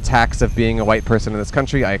is part of the tax of being a white person in this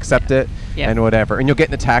country. I accept it Yeah. and whatever. And you'll get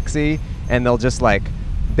in a taxi and they'll just like,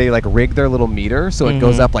 they like rig their little meter so it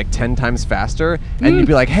goes up like 10 times faster, and you'd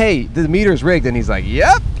be like, hey, the meter's rigged, and he's like,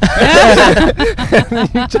 yep. And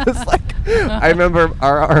you just like, I remember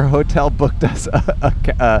our hotel booked us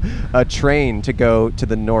a train to go to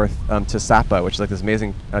the north, to Sapa, which is like this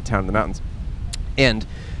amazing town in the mountains, and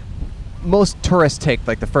most tourists take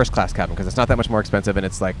like the first class cabin because it's not that much more expensive, and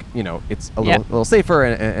it's like, it's a little safer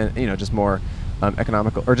and just more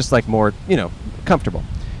economical, or just like more comfortable.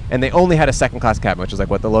 And they only had a second class cabin, which is like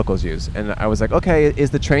what the locals use. And I was like, okay, is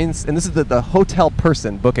the trains, and this is the hotel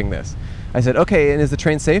person booking this. I said, okay, and is the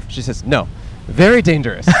train safe? She says, no, very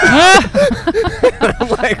dangerous. I'm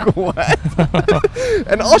like, what?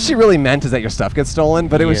 And all she really meant is that your stuff gets stolen,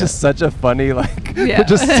 but it was just such a funny, like, we're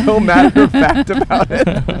just so matter of fact about it.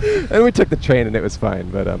 And we took the train and it was fine.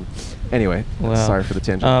 But anyway, Wow. sorry for the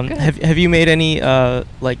tangent. Have you made any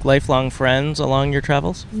like lifelong friends along your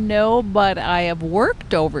travels? No, but I have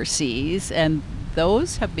worked overseas, and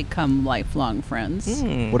those have become lifelong friends.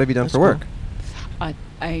 What have you done That's for work?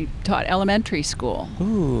 I taught elementary school.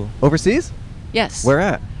 Ooh. Overseas? Yes. Where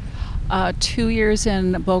at? 2 years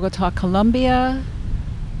in Bogota, Colombia,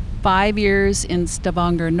 5 years in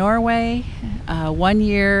Stavanger, Norway, 1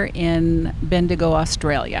 year in Bendigo,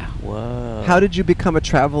 Australia. Whoa. How did you become a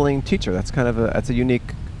traveling teacher? That's kind of that's a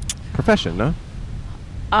unique profession, no?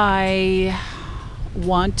 I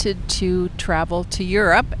wanted to travel to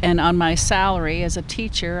Europe, and on my salary as a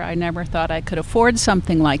teacher, I never thought I could afford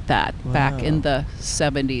something like that back in the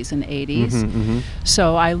 70s and 80s.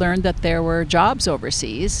 So I learned that there were jobs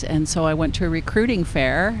overseas, and so I went to a recruiting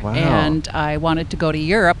fair, and I wanted to go to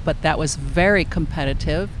Europe, but that was very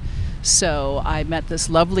competitive. So I met this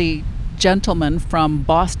lovely gentleman from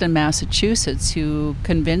Boston, Massachusetts, who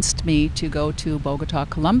convinced me to go to Bogota,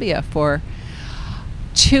 Colombia for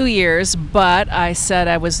 2 years, but I said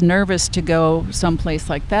I was nervous to go someplace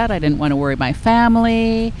like that. I didn't want to worry my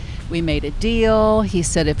family. We made a deal. He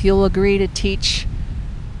said, if you'll agree to teach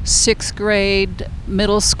 6th grade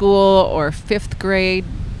middle school or 5th grade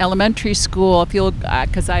elementary school, if you'll,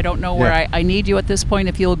 because I don't know where I need you at this point,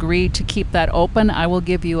 if you'll agree to keep that open, I will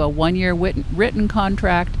give you a 1 year written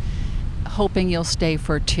contract, hoping you'll stay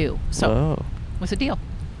for 2. So Whoa. it was a deal.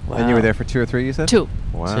 And you were there for 2 or 3, you said? 2.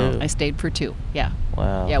 Wow. Two. I stayed for 2. Yeah.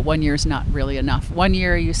 Wow. Yeah, 1 year's not really enough. 1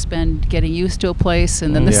 year you spend getting used to a place,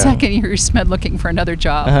 and then the Yeah. second year you spend looking for another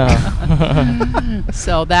job. Oh.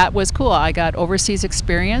 So that was cool. I got overseas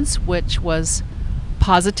experience, which was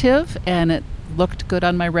positive, and it looked good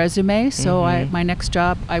on my resume. So my next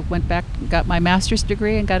job, I went back, got my master's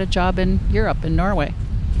degree, and got a job in Europe, in Norway.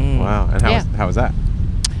 Wow. And how was that?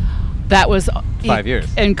 That was 5 years.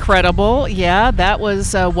 incredible. Yeah, that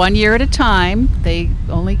was 1 year at a time. They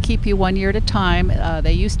only keep you 1 year at a time.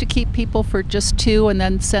 They used to keep people for just 2 and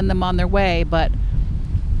then send them on their way, but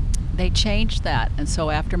they changed that. And so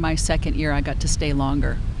after my second year, I got to stay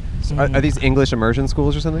longer. So are these English immersion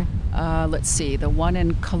schools or something? Let's see. The one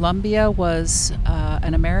in Colombia was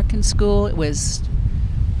an American school. It was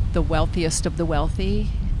the wealthiest of the wealthy.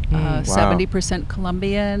 Wow. 70%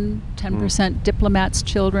 Colombian, 10% diplomats'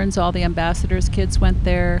 children's. All the ambassadors' kids went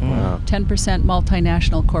there. Wow. 10%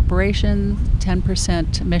 multinational corporation,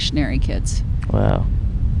 10% missionary kids. Wow.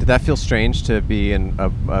 Did that feel strange to be in a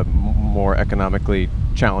more economically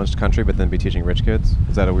challenged country, but then be teaching rich kids?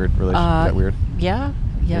 Is that a weird relation? Is that weird? Yeah.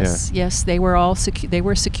 Yes. They were all they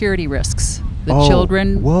were security risks. The Oh,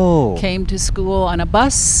 children whoa. came to school on a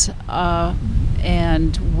bus,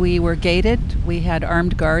 and we were gated. We had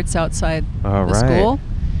armed guards outside All the right. school,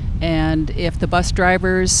 and if the bus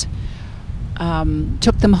drivers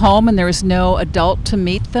took them home and there was no adult to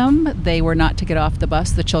meet them, they were not to get off the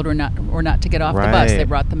bus. The children were not to get off the bus. They Right.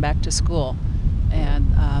 brought them back to school, and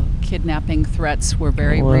kidnapping threats were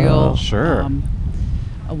very Wow. real. Sure.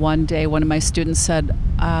 One day, one of my students said,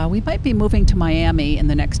 we might be moving to Miami, and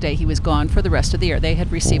the next day he was gone for the rest of the year. They had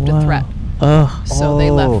received a threat. Oh. So they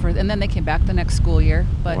Oh. left and then they came back the next school year.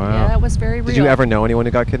 But Wow. yeah, it was very real. Did you ever know anyone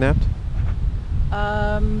who got kidnapped?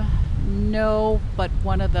 No, but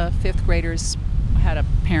one of the 5th graders had a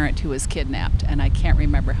parent who was kidnapped, and I can't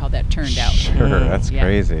remember how that turned out. Sure, Mm. that's Yeah.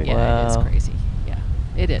 crazy. Yeah, it is Wow. crazy. Yeah,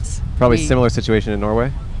 it is. Probably We- similar situation in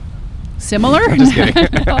Norway. Similar? I'm just kidding.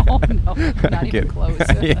 no, not I'm even kidding. close.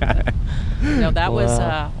 Yeah. No, that was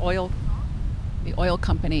Wow. the oil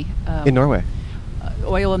company. In Norway.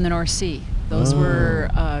 Oil in the North Sea. Those were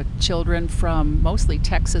children from mostly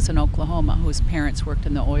Texas and Oklahoma whose parents worked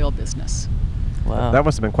in the oil business. Wow. That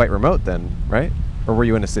must have been quite remote then, right? Or were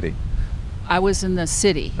you in a city? I was in the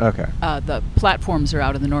city. Okay. The platforms are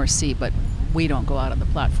out in the North Sea, but we don't go out on the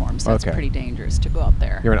platforms. That's Okay. pretty dangerous to go out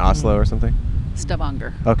there. You're in Oslo or something?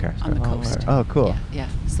 Stavanger. Okay. On the coast. Oh, cool. Yeah,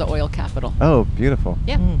 it's the oil capital. Oh, beautiful.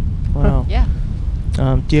 Yeah. Wow. Yeah.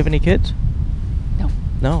 Do you have any kids? No.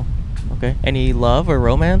 No. Okay. Any love or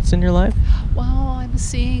romance in your life? Well, I'm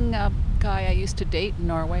seeing a guy I used to date in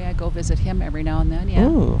Norway. I go visit him every now and then. Yeah.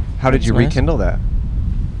 Ooh. How did you That's nice. rekindle that?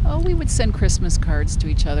 Oh, we would send Christmas cards to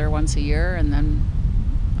each other once a year, and then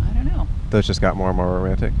I don't know. Those just got more and more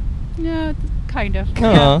romantic. Yeah, kind of.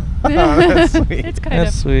 Aw. Oh, that's sweet. It's kind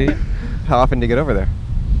That's of. sweet. How often do you get over there?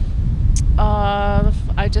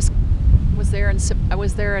 I just was there I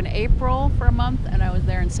was there in April for a month, and I was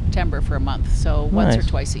there in September for a month. So once or Nice.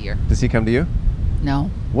 twice a year. Does he come to you?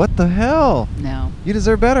 No, What the hell? no. You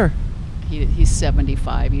deserve better. He's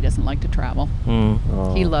 75. He doesn't like to travel.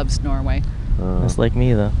 Oh. He loves Norway. That's like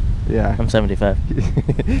me though. Yeah. I'm 75.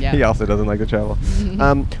 He also doesn't like to travel.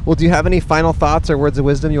 Well, do you have any final thoughts or words of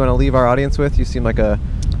wisdom you want to leave our audience with? You seem like a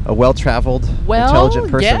well-traveled, intelligent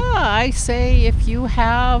person. Yeah, I say if you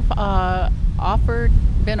have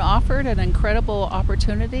been offered an incredible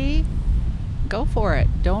opportunity, go for it.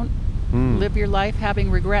 Don't live your life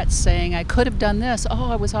having regrets, saying I could have done this.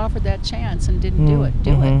 Oh, I was offered that chance and didn't do it.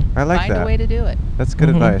 Do it. I like Find that. a way to do it. That's good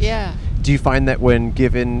advice. Yeah. Do you find that when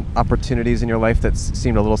given opportunities in your life that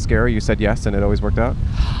seemed a little scary, you said yes and it always worked out?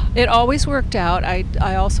 It always worked out. I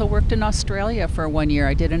also worked in Australia for 1 year.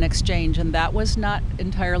 I did an exchange, and that was not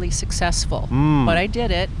entirely successful. But I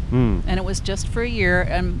did it, and it was just for a year.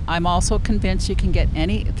 And I'm also convinced you can get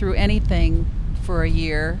through anything for a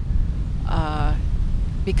year,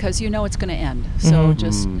 because you know it's going to end. So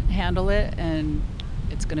just handle it, and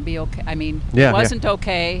it's going to be okay. I mean, Yeah, it wasn't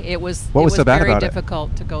okay. It was. What was so bad very about it?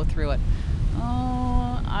 difficult to go through it.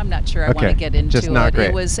 Oh, I'm not sure I want Okay, to get into just not it. great.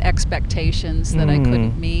 It was expectations that I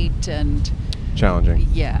couldn't meet, and Challenging.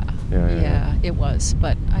 yeah, Yeah. it was.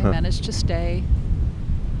 But I Huh. managed to stay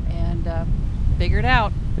and figure it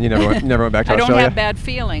out. You never went back to I don't Australia? have bad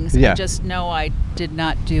feelings. Yeah. I just know I did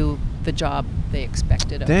not do the job they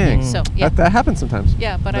expected of Dang. me. So yeah. That happens sometimes.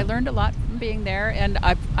 Yeah, but I learned a lot from being there, and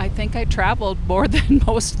I think I traveled more than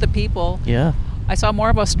most of the people. Yeah. I saw more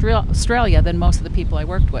of Australia than most of the people I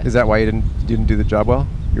worked with. Is that why you didn't do the job well?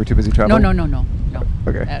 You were too busy traveling? No.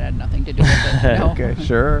 Okay. That had nothing to do with it. No. Okay,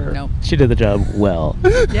 sure. No. She did the job well.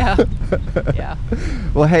 Yeah. Yeah.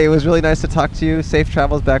 Well, hey, it was really nice to talk to you. Safe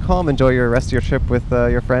travels back home. Enjoy your rest of your trip with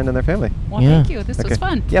your friend and their family. Well, Yeah. thank you. This Okay. was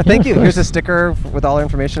fun. Yeah, thank of you. Here's a course. sticker with all our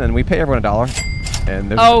information, and we pay everyone $1. And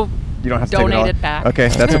there's, Oh, you don't have to donate take it back. Okay,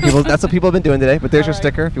 that's what people. That's what people have been doing today. But there's your All right.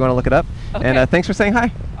 sticker if you want to look it up. And Okay. thanks for saying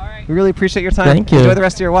hi. All right. We really appreciate your time. Thank you. Enjoy the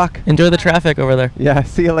rest of your walk. Enjoy the traffic over there. Yeah.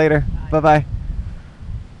 See you later. Bye bye.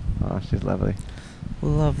 Oh, she's lovely.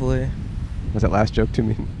 Lovely. Was that last joke too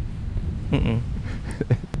mean? Mm-mm.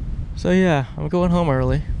 So yeah, I'm going home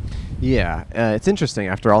early. Yeah, it's interesting.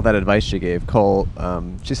 After all that advice she gave, Cole,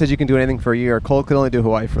 she said you can do anything for a year. Cole could only do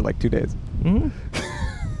Hawaii for like 2 days. Hmm.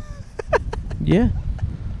 Yeah.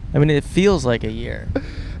 I mean, it feels like a year.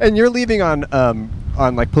 And you're leaving on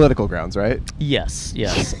like political grounds, right? Yes,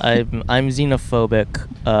 yes. I'm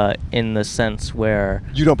xenophobic in the sense where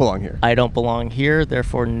You don't belong here. I don't belong here,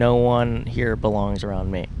 therefore no one here belongs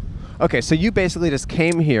around me. Okay, so you basically just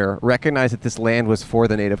came here, recognized that this land was for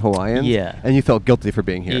the native Hawaiians, Yeah. and you felt guilty for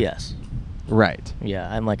being here. Yes. Right. Yeah,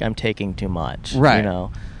 I'm taking too much. Right. You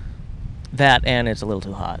know. That and it's a little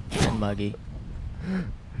too hot and muggy.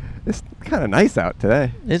 It's kind of nice out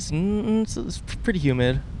today. It's pretty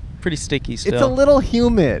humid, pretty sticky still. It's a little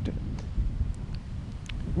humid.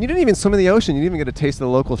 You didn't even swim in the ocean. You didn't even get a taste of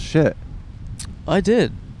the local shit. I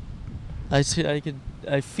did. I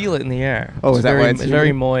feel it in the air. Oh, It's is that very, why it's it's very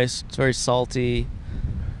humid? moist. It's very salty.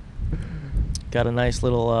 Got a nice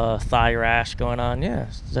little thigh rash going on. Yeah,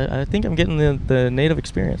 I think I'm getting the native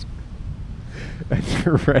experience. And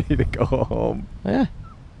you're ready to go home. Yeah.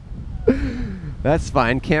 That's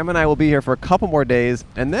fine. Cam and I will be here for a couple more days,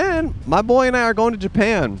 and then my boy and I are going to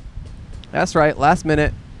Japan. That's right. Last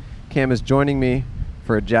minute, Cam is joining me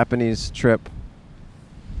for a Japanese trip.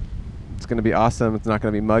 It's going to be awesome. It's not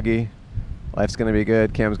going to be muggy. Life's going to be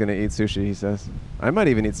good. Cam's going to eat sushi, he says. I might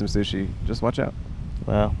even eat some sushi. Just watch out.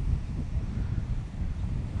 Well.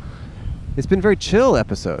 It's been a very chill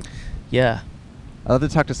episode. Yeah. I love to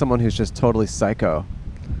talk to someone who's just totally psycho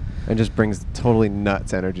and just brings totally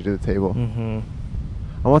nuts energy to the table. Mm-hmm.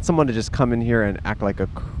 I want someone to just come in here and act like a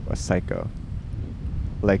psycho.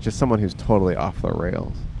 Like just someone who's totally off the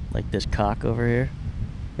rails. Like this cock over here.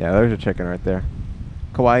 Yeah, there's a chicken right there.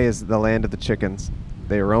 Kauai is the land of the chickens.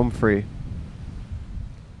 They roam free.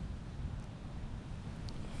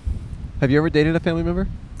 Have you ever dated a family member?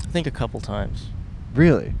 I think a couple times.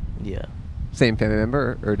 Really? Yeah. Same family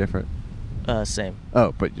member or different? Same.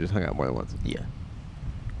 Oh, but you just hung out more than once. Yeah.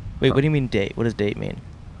 Wait, Huh. what do you mean date? What does date mean?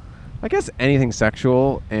 I guess anything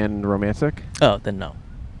sexual and romantic. Oh, then no.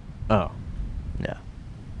 Oh. Yeah.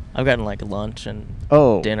 I've gotten like lunch and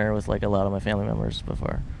Oh. dinner with like a lot of my family members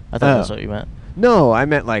before. I thought that's Oh. what you meant. No, I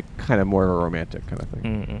meant like kind of more of a romantic kind of thing.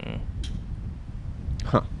 Mm-mm.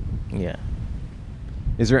 Huh. Yeah.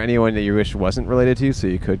 Is there anyone that you wish wasn't related to you so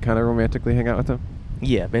you could kind of romantically hang out with them?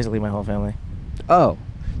 Yeah, basically my whole family. Oh.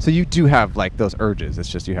 So you do have like those urges. It's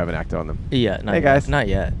just you haven't acted on them. Yeah, not Hey, yet. guys. Not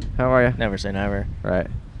yet. How are you? Never say never. Right.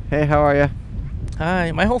 Hey, how are you?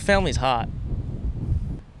 Hi, my whole family's hot.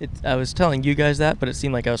 I was telling you guys that, but it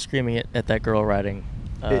seemed like I was screaming it at that girl riding.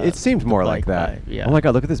 It seemed more the like bike that. by, yeah. Oh my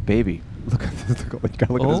god, look at this baby. Look at this. Look at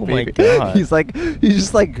Oh this my baby. God. He's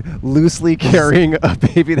just like loosely carrying a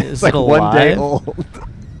baby that's Is like it 1 day alive? old.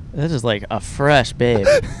 This is like a fresh babe.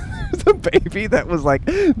 There's a baby that was like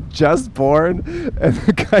just born, and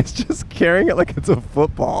the guy's just carrying it like it's a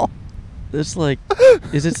football. This like,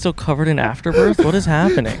 is it still covered in afterbirth? What is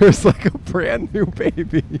happening? There's like a brand new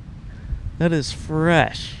baby. That is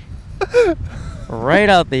fresh. Right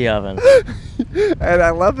out the oven. And I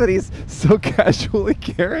love that he's so casually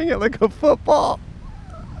carrying it like a football.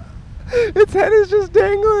 Its head is just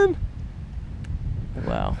dangling.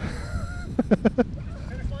 Wow.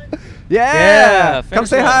 Yeah! Come finish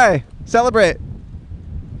say line. hi. Celebrate.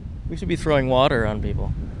 We should be throwing water on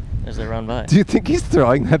people as they run by. Do you think he's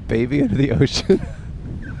throwing that baby into the ocean?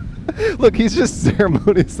 Look, he's just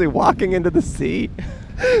ceremoniously walking into the sea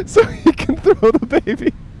so he can throw the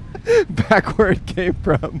baby back where it came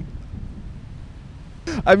from.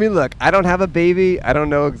 I mean, look, I don't have a baby. I don't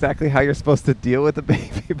know exactly how you're supposed to deal with a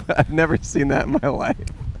baby, but I've never seen that in my life.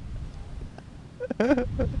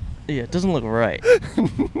 Yeah, it doesn't look right.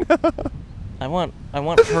 No. I want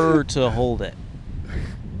her to hold it.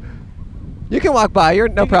 You can walk by. You're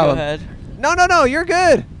no You can problem. Go ahead. No, you're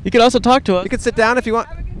good. You can also talk to us. You can sit down if you want.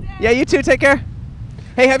 Yeah, you too. Take care.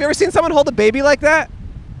 Hey, have you ever seen someone hold a baby like that?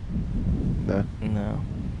 No. No.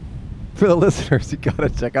 For the listeners, you gotta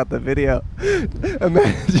check out the video.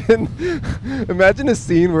 Imagine a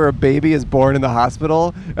scene where a baby is born in the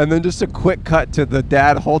hospital, and then just a quick cut to the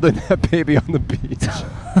dad holding that baby on the beach.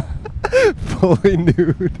 fully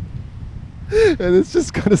nude, and it's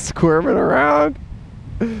just kind of squirming around.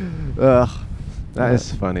 Ugh, that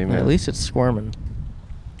is funny, man. At least it's squirming.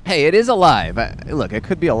 Hey, it is alive. Look, it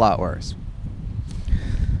could be a lot worse.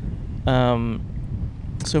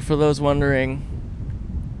 So for those wondering,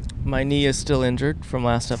 my knee is still injured from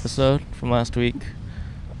last episode, from last week.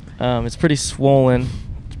 It's pretty swollen.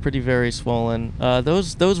 It's pretty very swollen.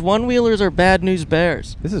 Those one-wheelers are Bad News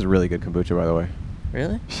Bears. This is really good kombucha, by the way.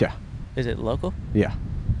 Really? Yeah. Is it local? Yeah.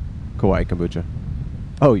 Kauai kombucha.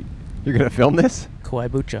 Oh, you're gonna film this? Kauai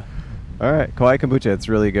Bucha. All right, Kauai kombucha. It's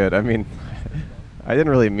really good. I mean, I didn't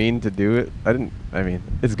really mean to do it. I mean,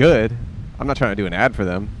 it's good. I'm not trying to do an ad for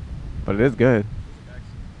them, but it is good.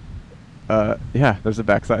 Yeah, there's a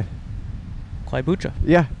backside. Kauai Bucha.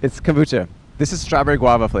 Yeah, it's kombucha. This is strawberry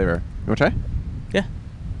guava flavor. You want to try? Yeah.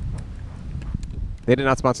 They did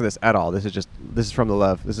not sponsor this at all. This is from the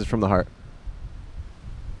love. This is from the heart.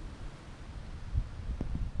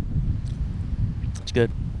 It's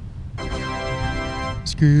good.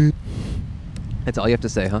 It's good. That's all you have to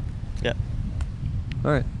say, huh? Yeah.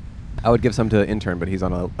 All right. I would give some to an intern, but he's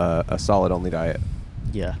on a solid only diet.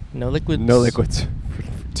 Yeah. No liquids. No liquids for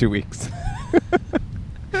 2 weeks.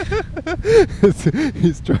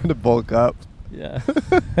 He's trying to bulk up. Yeah.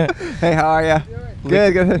 Hey, how are ya?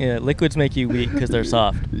 Good. Yeah, liquids make you weak because they're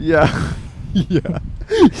soft. Yeah. Yeah.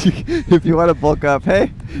 If you want to bulk up,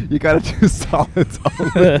 hey, you got to do solids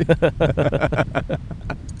only.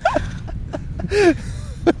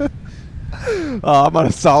 Oh, I'm on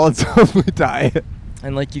a solids only diet.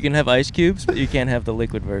 And like you can have ice cubes, but you can't have the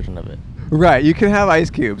liquid version of it. Right, you can have ice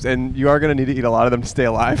cubes, and you are going to need to eat a lot of them to stay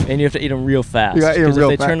alive. And you have to eat them real fast. You gotta eat 'em Because real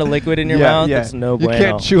if they fast. turn to liquid in your Yeah, mouth, yeah. it's no You bueno.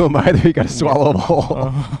 can't chew them either. You got to swallow them whole.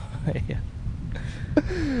 Oh, yeah.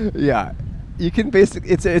 Yeah, you can basically.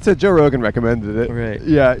 It's a Joe Rogan recommended it. Right.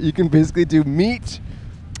 Yeah, you can basically do meat.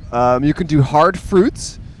 You can do hard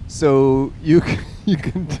fruits. So you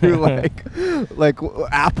can do like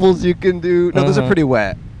apples. You can do. No, those are pretty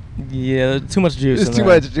wet. Yeah, too much juice. There's in too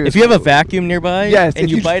there. much juice. If you have a vacuum nearby, Yes, and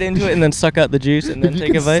if you you- bite into it and then suck out the juice and then you take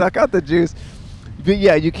can a bite. suck out the juice. But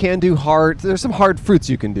yeah, you can do hard. There's some hard fruits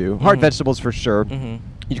you can do. Hard Mhm. vegetables for sure. Mhm.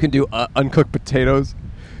 You can do uncooked potatoes.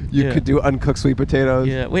 You Yeah. could do uncooked sweet potatoes.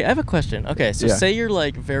 Yeah. Wait, I have a question. Okay, so Yeah. say you're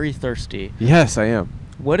like very thirsty. Yes, I am.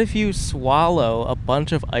 What if you swallow a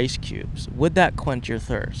bunch of ice cubes? Would that quench your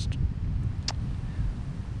thirst?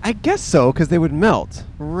 I guess so, because they would melt.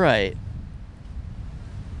 Right.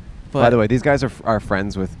 But By the way, these guys are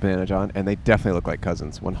friends with Banana John, and they definitely look like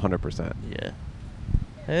cousins, 100%. Yeah.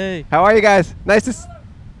 Hey. How are you guys? Nice to.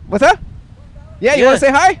 What's up? Yeah, you Yeah. want to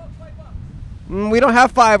say hi? We don't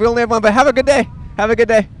have 5. We only have 1. But have a good day. Have a good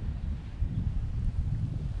day.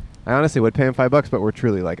 I honestly would pay him $5, but we're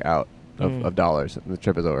truly like out of dollars. And the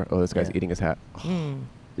trip is over. Oh, this guy's Yeah. eating his hat. Hmm.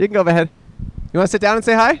 You can go ahead. You want to sit down and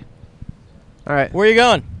say hi? All right. Where are you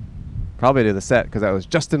going? Probably to the set because that was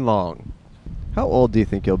Justin Long. How old do you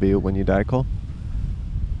think you'll be when you die, Cole?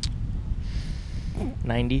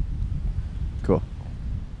 90. Cool.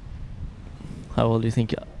 How old do you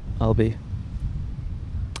think I'll be?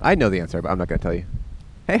 I know the answer, but I'm not going to tell you.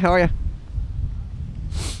 Hey, how are you?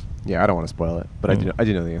 Yeah, I don't want to spoil it, but I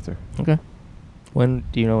do know the answer. Okay. When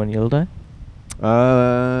do you know when you'll die?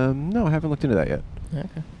 No, I haven't looked into that yet.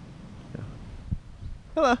 Okay.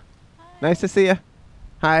 Hello. Nice to see you.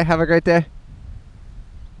 Hi, have a great day.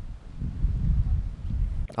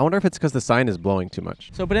 I wonder if it's because the sign is blowing too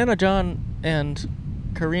much. So Banana John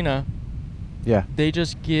and Karina, Yeah, they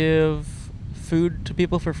just give food to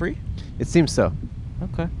people for free? it seems so.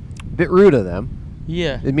 Okay. Bit rude of them.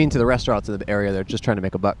 Yeah. It mean to the restaurants in the area they're just trying to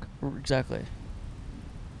make a buck. Exactly.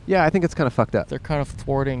 Yeah, I think it's kind of fucked up. They're kind of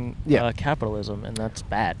thwarting Yeah. capitalism, and that's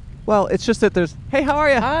bad. Well, it's just that there's. Hey, how are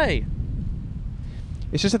you? Hi.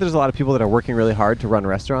 It's just that there's a lot of people that are working really hard to run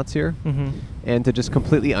restaurants here, Mm-hmm. and to just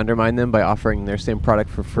completely undermine them by offering their same product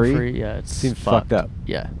for free. Yeah, it's seems fucked up.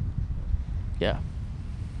 Yeah. Yeah.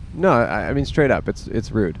 No, I mean straight up,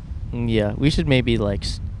 it's rude. Yeah. We should maybe like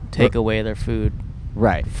take away their food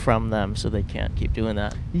Right. from them so they can't keep doing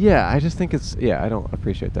that. Yeah, I just think it's. Yeah, I don't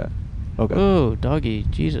appreciate that. Okay. Oh, doggy,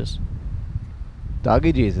 Jesus.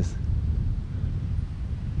 Doggy Jesus.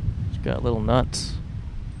 It's got little nuts.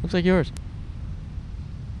 Looks like yours.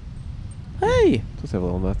 Hey. Just have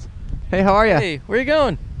little nuts. Hey, how are you? Hey, where you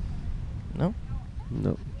going? No.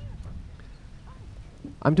 Nope.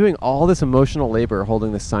 I'm doing all this emotional labor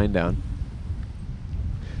holding this sign down.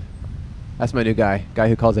 That's my new guy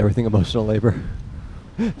who calls everything emotional labor.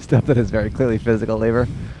 Stuff that is very clearly physical labor.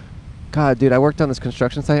 God, dude, I worked on this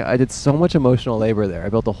construction site. I did so much emotional labor there. I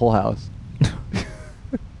built a whole house.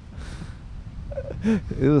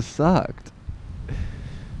 It was sucked.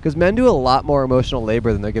 Because men do a lot more emotional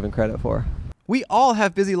labor than they're given credit for. We all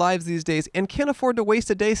have busy lives these days and can't afford to waste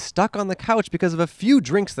a day stuck on the couch because of a few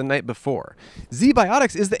drinks the night before.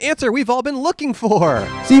 Z-Biotics is the answer we've all been looking for.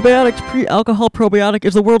 Z-Biotics Pre-Alcohol Probiotic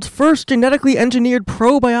is the world's first genetically engineered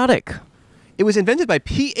probiotic. It was invented by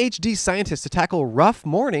PhD scientists to tackle rough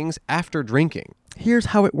mornings after drinking. Here's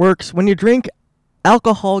how it works. When you drink,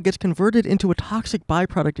 alcohol gets converted into a toxic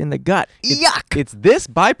byproduct in the gut. Yuck! It's this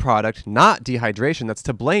byproduct, not dehydration, that's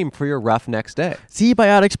to blame for your rough next day.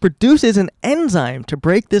 Z-Biotics produces an enzyme to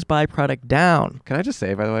break this byproduct down. Can I just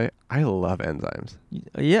say, by the way, I love enzymes.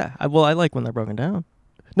 Yeah, I like when they're broken down.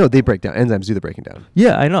 No, they break down. Enzymes do the breaking down.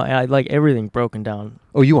 Yeah, I know. I like everything broken down.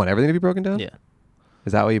 Oh, you want everything to be broken down? Yeah.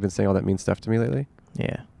 Is that why you've been saying all that mean stuff to me lately?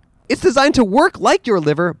 Yeah. It's designed to work like your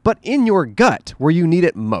liver, but in your gut, where you need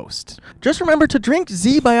it most. Just remember to drink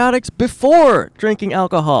Z-Biotics before drinking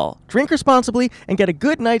alcohol. Drink responsibly and get a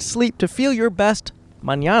good night's sleep to feel your best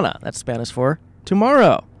mañana. That's Spanish for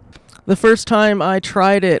tomorrow. The first time I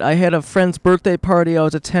tried it, I had a friend's birthday party I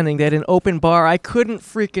was attending. They had an open bar. I couldn't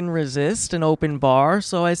freaking resist an open bar,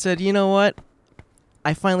 so I said, you know what?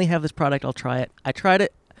 I finally have this product. I'll try it. I tried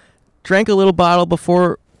it, drank a little bottle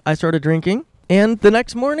before I started drinking, and the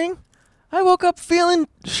next morning, I woke up feeling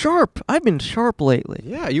sharp. I've been sharp lately.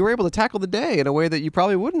 Yeah, you were able to tackle the day in a way that you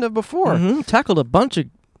probably wouldn't have before. Tackled a bunch of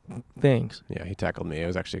things. Yeah, he tackled me. It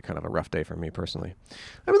was actually kind of a rough day for me personally.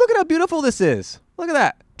 I mean, look at how beautiful this is. Look at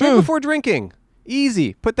that. Drink before drinking.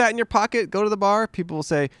 Easy. Put that in your pocket. Go to the bar. People will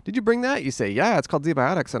say, did you bring that? You say, yeah, it's called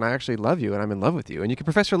Z-Biotics, and I actually love you, and I'm in love with you. And you can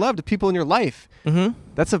profess your love to people in your life.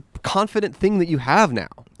 That's a confident thing that you have now.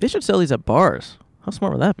 They should sell these at bars. How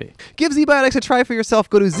smart would that be? Give Z-Biotics a try for yourself.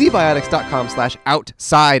 Go to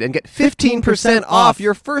zbiotics.com/outside and get 15% off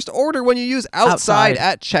your first order when you use outside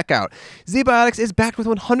at checkout. Z-Biotics is backed with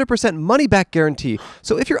 100% money-back guarantee.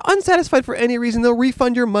 So if you're unsatisfied for any reason, they'll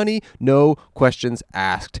refund your money, no questions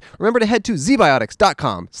asked. Remember to head to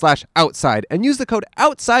zbiotics.com/outside and use the code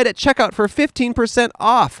outside at checkout for 15%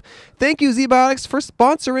 off. Thank you, Z-Biotics, for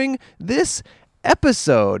sponsoring this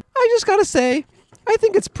episode. I just gotta say, I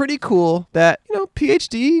think it's pretty cool that,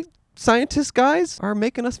 PhD scientist guys are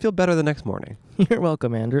making us feel better the next morning. You're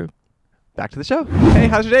welcome, Andrew. Back to the show. Hey,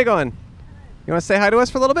 how's your day going? You want to say hi to us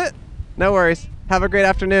for a little bit? No worries. Have a great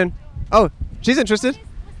afternoon. Oh, she's interested.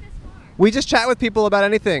 We just chat with people about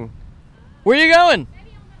anything. Where are you going?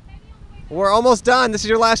 We're almost done. This is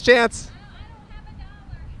your last chance.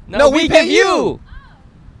 No, we pay you.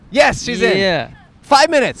 Yes, she's in. Yeah. 5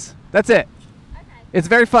 minutes. That's it. It's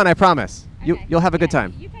very fun, I promise. You'll have a good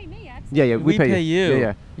time. You pay me. Yeah, we pay you.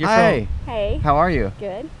 Yeah. You're Hi. Hey. How are you?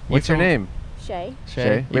 Good. What's your name? Shay.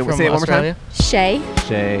 Shay. Wait, You say it one more time. Australia? Shay.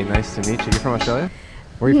 Shay, nice to meet you. You're from Australia?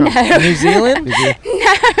 Where are you from? No. New Zealand?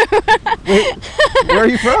 Wait, where are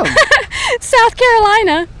you from? South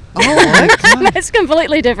Carolina. Oh my God. That's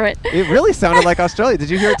completely different. It really sounded like Australia. Did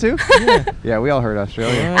you hear it too? Yeah, we all heard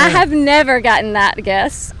Australia. I have never gotten that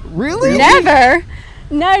guess. Really? Never.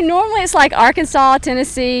 No, normally it's like Arkansas,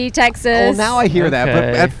 Tennessee, Texas. Well, now I hear that, but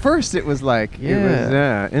Okay. at first it was like,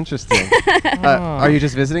 interesting. Are you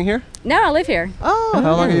just visiting here? No, I live here. Oh,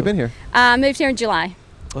 how long have you been here? I moved here in July.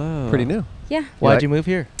 Whoa. Pretty new. Yeah. Why'd you move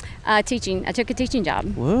here? Teaching. I took a teaching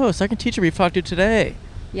job. Whoa, second teacher we've talked to today.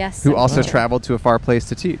 Yes. Who also Wow. traveled to a far place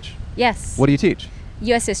to teach. Yes. What do you teach?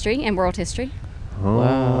 U.S. history and world history.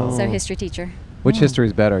 Wow. So history teacher. Which history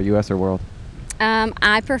is better, U.S. or world?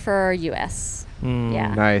 I prefer U.S.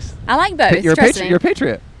 Yeah. Nice. I like both. You're a trust patriot. me. You're a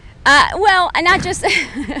patriot. Well, and I just no,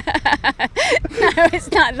 it's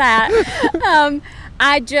not that.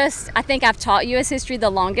 I think I've taught U.S. history the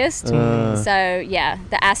longest. So yeah,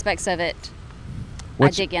 the aspects of it, I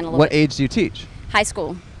dig in a little What bit. age do you teach? High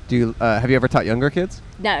school. Do you have you ever taught younger kids?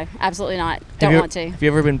 No, absolutely not. Don't want to. Have you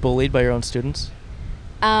ever been bullied by your own students?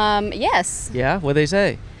 Yes. Yeah? What'd they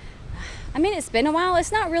say? I mean, it's been a while.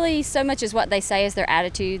 It's not really so much as what they say as their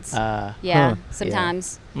attitudes. Yeah,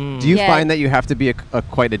 sometimes. Do you Yeah. find that you have to be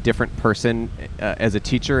quite a different person as a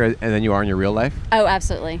teacher and than you are in your real life? Oh,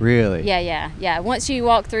 absolutely. Really? Yeah. Once you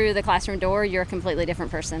walk through the classroom door, you're a completely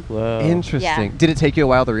different person. Whoa. Interesting. Yeah. Did it take you a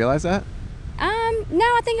while to realize that? No,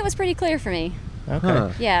 I think it was pretty clear for me. Okay. Huh.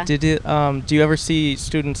 Yeah. Did it? Do you ever see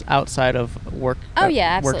students outside of work? Oh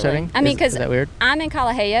yeah, work absolutely. setting? I mean, Is because that weird? I'm in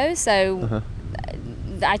Kalaheo, so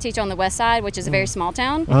I teach on the west side, which is a very small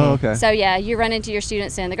town. Oh, okay. So yeah, you run into your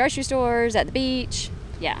students in the grocery stores, at the beach.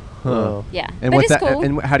 Yeah, Whoa. yeah. And but what's it's that? cool.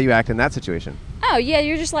 And how do you act in that situation? Oh yeah,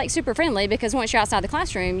 you're just like super friendly because once you're outside the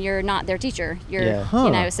classroom, you're not their teacher. You're, Yeah. Huh.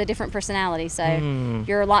 you know, it's a different personality. So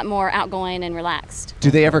you're a lot more outgoing and relaxed.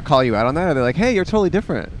 Do they ever call you out on that? Are they like, "Hey, you're totally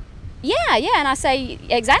different"? Yeah, and I say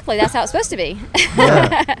exactly that's how it's supposed to be.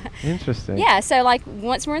 Interesting. Yeah, so like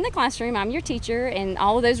once we're in the classroom, I'm your teacher, and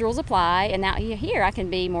all of those rules apply. And now here, I can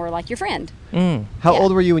be more like your friend. How Yeah.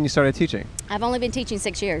 old were you when you started teaching? I've only been teaching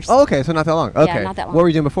 6 years. Oh, okay, so not that long. Okay. not that long. What were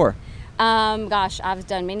you doing before? Gosh, I've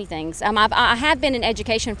done many things. I have been in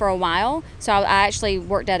education for a while, so I actually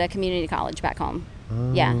worked at a community college back home.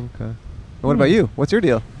 Yeah. Okay. And what about you? What's your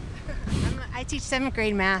deal? I teach 7th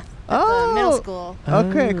grade math at the middle school.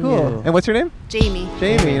 Okay, cool. yeah. And what's your name? Jamie.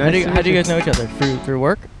 Jamie. How Nice do you, to how meet do you guys know each other? Through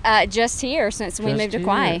work? Just here since we Just moved to here.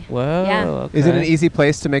 Kauai. Whoa. Yeah. Okay. Is it an easy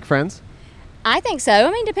place to make friends? I think so.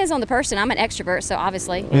 I mean, depends on the person. I'm an extrovert, so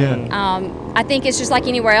obviously. Yeah. I think it's just like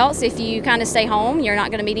anywhere else. If you kind of stay home, you're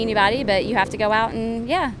not going to meet anybody, but you have to go out and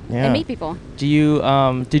and meet people. Do you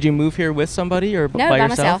did you move here with somebody or No, by by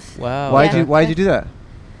yourself? myself. Wow. Why'd you do that?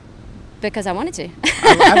 Because I wanted to.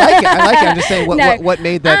 I like it. I'm just saying, No. what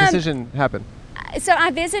made that decision happen? So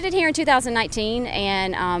I visited here in 2019,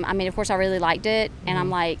 and I mean, of course, I really liked it. And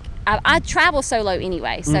I'm like, I travel solo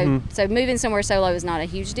anyway, so so moving somewhere solo is not a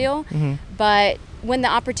huge deal. But when the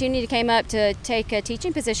opportunity came up to take a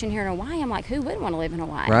teaching position here in Hawaii, I'm like, who wouldn't want to live in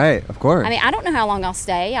Hawaii? Right, of course. I mean, I don't know how long I'll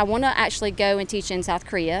stay. I want to actually go and teach in South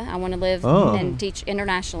Korea. I want to live and teach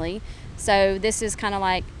internationally. So this is kind of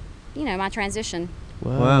like, my transition.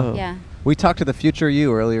 Wow. Yeah. We talked to the future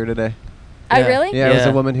you earlier today. Oh, Yeah. really? Yeah, it was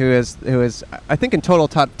a woman who is I think in total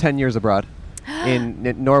taught 10 years abroad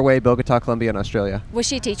in Norway, Bogota, Colombia, and Australia. Was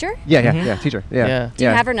she a teacher? Yeah, teacher. Yeah. Yeah. Do you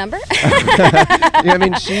have her number? Yeah, I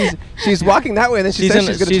mean, she's walking that way, and then she says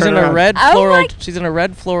she's going to turn in around. a red Oh floral. my- She's in a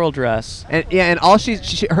red floral dress. And all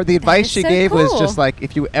the advice is she so gave was cool. just like,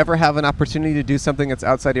 if you ever have an opportunity to do something that's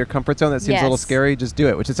outside of your comfort zone that seems a little Yes. scary, just do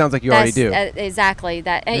it, which it sounds like you already do. Exactly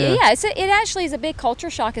that. And Yeah. it actually is a big culture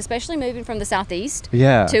shock, especially moving from the southeast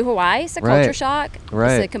Yeah. to Hawaii. It's a Right. culture shock.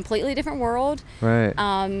 Right. It's a completely different world. Right.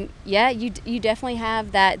 You definitely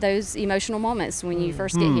have those emotional moments when you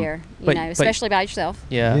first get here. But- Especially by yourself.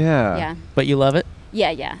 Yeah. yeah. Yeah. But you love it?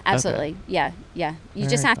 Yeah, absolutely. Yeah. You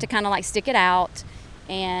just Alright. have to kind of like stick it out,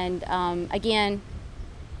 and again,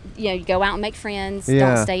 you go out and make friends.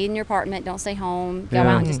 Yeah. Don't stay in your apartment. Don't stay home. Go Yeah.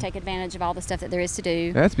 out and just take advantage of all the stuff that there is to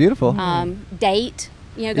do. That's beautiful. Date.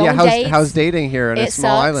 Go yeah, on how's, dates. how's dating here in a It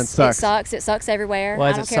small sucks. island sucks? It sucks everywhere. Why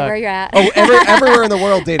I does don't it care suck? where you're at. Oh, everywhere in the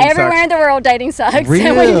world dating Everywhere sucks. in the world, dating sucks. And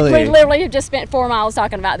Really? we literally have just spent 4 miles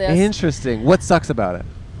talking about this. Interesting. What sucks about it?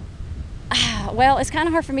 Well, it's kind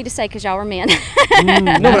of hard for me to say because y'all are men.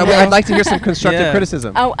 No, but I'd like to hear some constructive Yeah.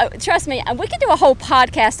 criticism. Trust me, we could do a whole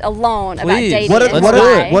podcast alone about Please. dating. What in are,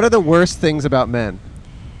 Hawaii. what are the worst things about men?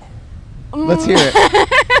 Let's hear it.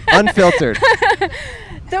 Unfiltered.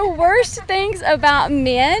 The worst things about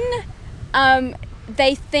men,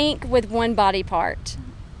 they think with one body part.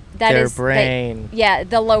 That Their is brain.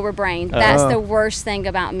 the lower brain. That's Oh. the worst thing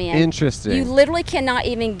about men. Interesting. You literally cannot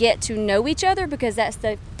even get to know each other because that's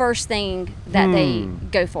the first thing that they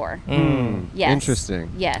go for. Yes.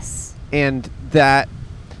 Interesting. Yes. And that,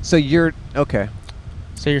 so you're, okay.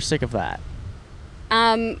 So you're sick of that?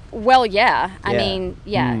 Well, yeah. I Yeah. mean,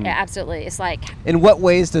 yeah, absolutely. It's like, In what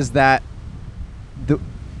ways does that,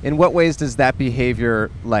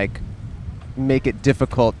 behavior, like, make it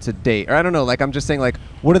difficult to date? Or I don't know, like, I'm just saying, like,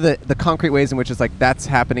 what are the concrete ways in which it's like, that's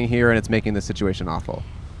happening here and it's making the situation awful?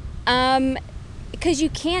 because you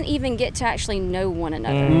can't even get to actually know one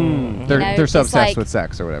another. They're so it's obsessed like- with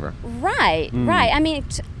sex or whatever. Right. I mean,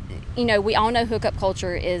 we all know hookup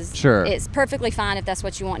culture is Sure. It's perfectly fine if that's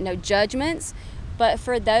what you want. No judgments. But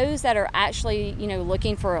for those that are actually,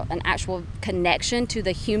 looking for an actual connection to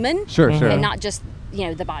the human, Sure. and not just,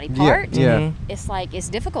 the body part, Yeah. it's like it's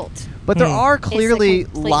difficult. But there are It's a clearly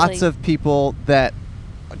completely- lots of people that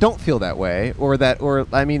don't feel that way, or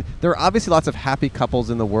I mean, there are obviously lots of happy couples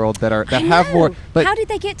in the world that have more. But how did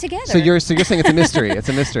they get together? so you're saying it's a mystery. It's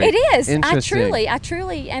a mystery. It is. Interesting. I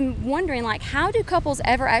truly am wondering, like, how do couples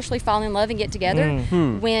ever actually fall in love and get together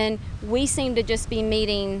when we seem to just be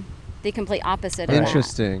meeting the complete opposite of that?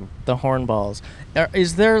 Interesting. The hornballs.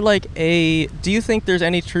 Is there do you think there's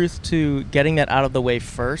any truth to getting that out of the way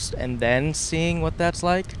first and then seeing what that's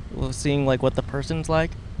like? Seeing like what the person's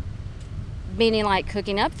like? Meaning like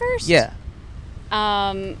hooking up first? Yeah.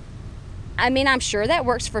 I mean, I'm sure that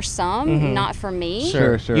works for some, not for me.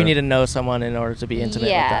 Sure. You need to know someone in order to be intimate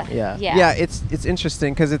Yeah. with them. Yeah. Yeah. Yeah, it's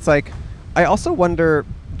interesting because it's like, I also wonder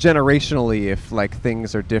generationally if like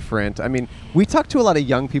things are different. I mean, we talk to a lot of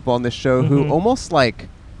young people on this show who almost like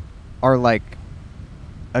are like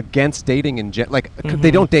against dating in they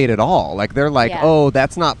don't date at all. Like they're like, Yeah. oh,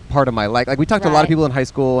 that's not part of my life. Like we talked to a lot of Right. people in high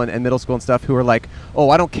school and middle school and stuff who are like, oh,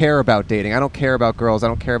 I don't care about dating. I don't care about girls. I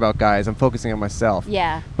don't care about guys. I'm focusing on myself.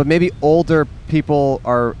 Yeah. But maybe older people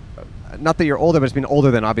are not that you're older, but just being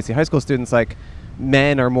older than obviously high school students, like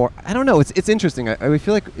men are more. I don't know. It's interesting. I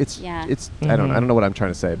feel like it's. Yeah. I don't know what I'm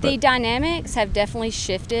trying to say. The But dynamics have definitely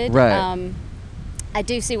shifted. Right. I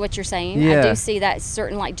do see what you're saying. Yeah. I do see that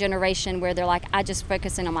certain like generation where they're like, I just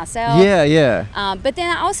focusing on myself. yeah. But then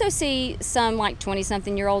I also see some like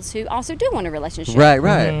 20-something-year-olds who also do want a relationship.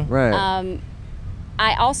 Right.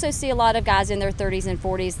 I also see a lot of guys in their 30s and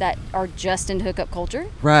 40s that are just in hookup culture.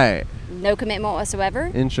 Right. No commitment whatsoever.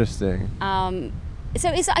 Interesting. So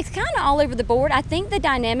it's kind of all over the board. I think the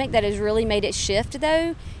dynamic that has really made it shift,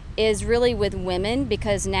 though, is really with women,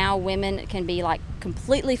 because now women can be like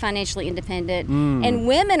completely financially independent, and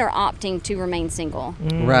women are opting to remain single.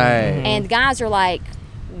 Right. And guys are like,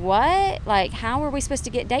 what? Like, how are we supposed to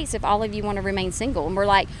get dates if all of you want to remain single? And we're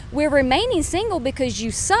like, we're remaining single because you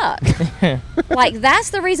suck. Like, that's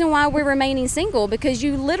the reason why we're remaining single, because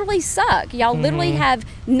you literally suck. Y'all literally have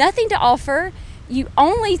nothing to offer. You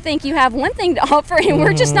only think you have one thing to offer, and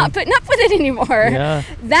we're just not putting up with it anymore. Yeah.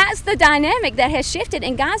 That's the dynamic that has shifted,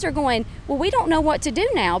 and guys are going, well, we don't know what to do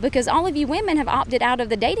now because all of you women have opted out of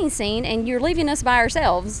the dating scene and you're leaving us by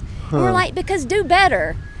ourselves. And we're like, because do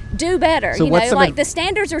better. Do better. So you what's know, some like ad- the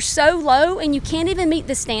standards are so low and you can't even meet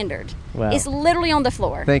the standard. Wow. It's literally on the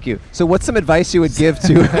floor. Thank you. So what's some advice you would give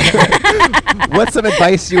to what's some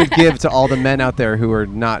advice you would give to all the men out there who are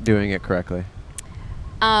not doing it correctly?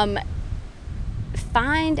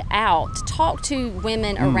 Find out, talk to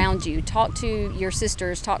women around you, talk to your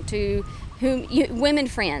sisters, talk to women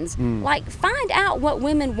friends. Like, find out what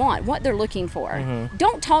women want, what they're looking for.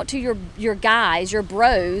 Don't talk to your guys, your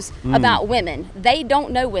bros about women. They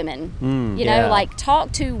don't know women. You know, Yeah. like,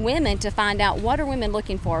 talk to women to find out what are women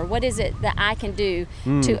looking for. What is it that I can do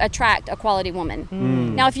to attract a quality woman?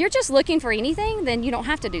 Now, if you're just looking for anything, then you don't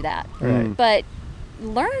have to do that. But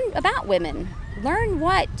learn about women. Learn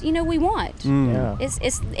what we want. Yeah.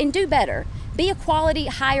 It's and do better. Be a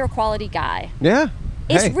higher quality guy. Yeah.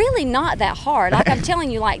 It's Hey. really not that hard. Like, I'm telling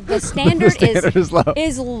you, like, the standard, standard is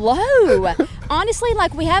low. Honestly,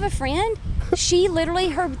 like, we have a friend. She literally,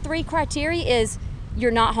 her 3 criteria is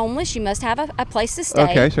you're not homeless. You must have a place to stay.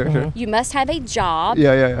 Okay, sure. You must have a job.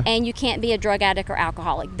 Yeah. And you can't be a drug addict or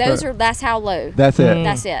alcoholic. That's how low. That's it.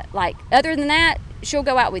 That's it. Like, other than that, she'll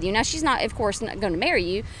go out with you. Now, she's not, of course, not going to marry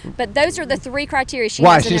you, but those are the 3 criteria she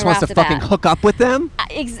Why? has She in just her wants to off the fucking bat. hook up with them?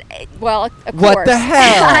 Well, of course. What the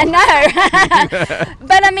hell? I know.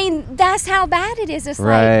 But I mean, that's how bad it is. It's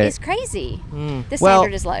Right. like, it's crazy. The Well,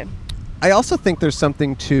 standard is low. I also think there's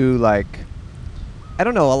something to, like, I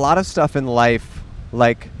don't know, a lot of stuff in life,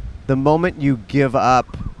 like the moment you give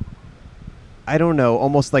up, I don't know,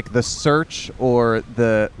 almost like the search or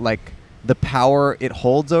the power it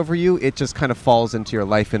holds over you, it just kind of falls into your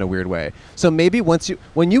life in a weird way. So maybe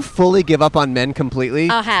when you fully give up on men completely,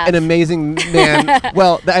 I'll have. an amazing man,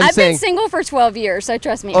 well, I've saying, been single for 12 years, so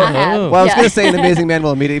trust me, Oh, I have. well, I was Yeah. going to say an amazing man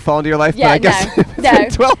will immediately fall into your life, Yeah, but I guess no, it's been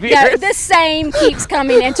 12 years. No, the same keeps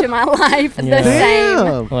coming into my life. Yeah. The same.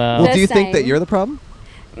 Damn. Wow. Well, The do you think that same. you're the problem?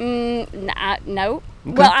 No.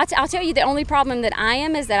 Well, I'll tell you, the only problem that I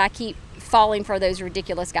am is that I keep falling for those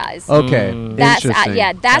ridiculous guys. Okay, That's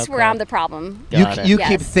interesting. that's where Okay. I'm the problem. Got it. You Yes.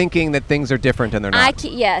 keep thinking that things are different and they're not.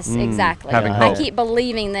 Yes, exactly. having I hope. keep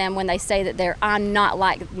believing them when they say that I'm not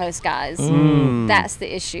like most guys. That's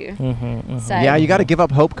the issue. So Yeah, you got to give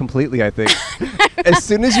up hope completely, I think. As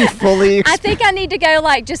soon as you fully I think I need to go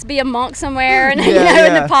like just be a monk somewhere and in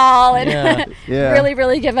Yeah. Nepal and Yeah. Yeah. really,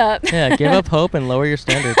 really give up. Yeah, give up hope and lower your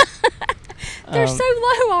standards. They're so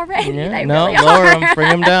low already. Yeah, They no, really lower are. them, bring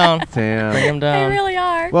them down, Damn. bring them They down. really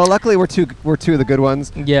are. Well, luckily we're two of the good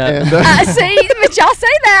ones. Yeah. And, See, but y'all say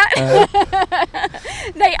that.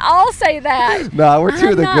 They all say that. nah, we're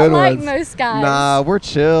 2 of the I'm good not like ones. most guys. Nah, we're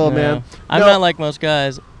chill, Yeah. man. I'm No, not like most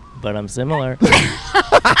guys, but I'm similar.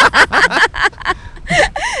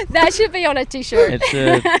 That should be on a T-shirt. It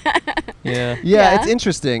should. Yeah. Yeah, Yeah. it's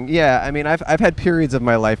interesting. Yeah, I mean, I've had periods of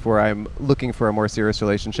my life where I'm looking for a more serious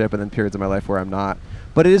relationship, and then periods of my life where I'm not.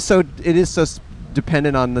 But it is so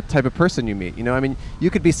dependent on the type of person you meet. You know, I mean, you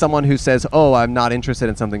could be someone who says, "Oh, I'm not interested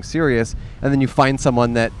in something serious," and then you find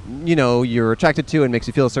someone that you're attracted to and makes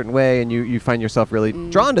you feel a certain way, and you find yourself really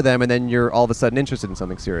drawn to them, and then you're all of a sudden interested in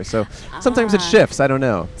something serious. So sometimes it shifts. I don't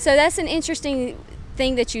know. So that's an interesting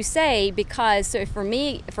thing that you say, because so for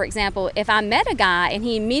me, for example, if I met a guy and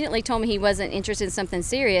he immediately told me he wasn't interested in something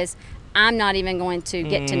serious, I'm not even going to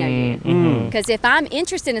get to know you. Because if I'm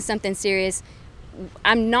interested in something serious,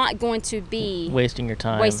 I'm not going to be Wasting your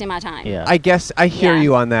time. wasting my time. Yeah. I guess I hear Yeah.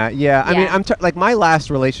 you on that. Yeah, I mean, Yeah. like my last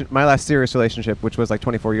serious relationship, which was like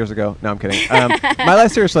 24 years ago. No, I'm kidding. My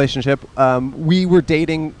last serious relationship, we were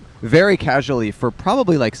dating very casually for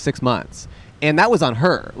probably like 6 months, And that was on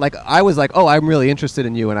her. Like, I was like, oh, I'm really interested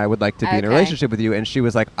in you and I would like to be in a Okay. relationship with you. And she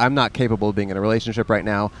was like, I'm not capable of being in a relationship right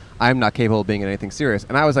now. I'm not capable of being in anything serious.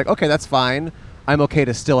 And I was like, okay, that's fine. I'm okay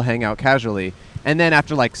to still hang out casually. And then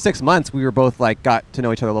after like 6 months, we were both like got to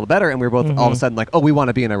know each other a little better, and we were both all of a sudden like, oh, we want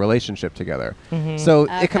to be in a relationship together. So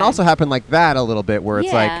it can Okay. also happen like that a little bit, where it's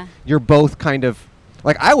Yeah. like you're both kind of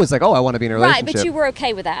like, I was like, oh, I want to be in a Right, relationship. but you were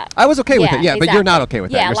okay with that. I was okay with it, yeah, but you're not exactly. okay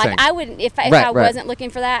with that, Yeah, you're like saying. I wouldn't if Right, I right. wasn't looking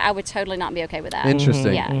for that, I would totally not be okay with that.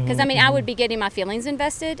 Interesting. Yeah, because I mean, I would be getting my feelings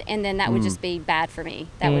invested, and then that would just be bad for me.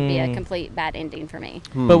 That would be a complete bad ending for me.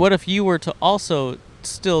 But what if you were to also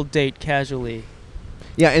still date casually?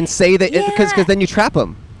 Yeah, and say that because Yeah. then you trap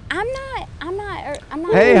them. I'm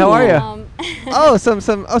not. Hey, how are ya? um, Oh, some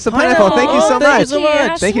pineapple. Thank you so Thank much. you so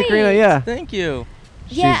much. Thank you, Sweet. Karina. Yeah. Thank you.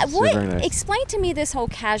 Yeah, She's what? very nice. Explain to me this whole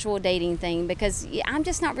casual dating thing, because I'm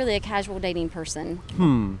just not really a casual dating person.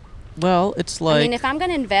 Well, it's like I mean, if I'm going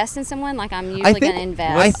to invest in someone, like I'm I usually think going to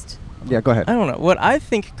invest. Yeah, go ahead. I don't know. What I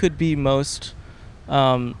think could be most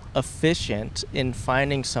efficient in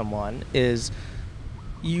finding someone is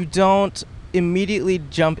you don't immediately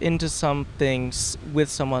jump into something with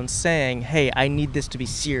someone saying, "Hey, I need this to be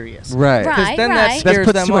serious." Right. Right. Because then that right. scares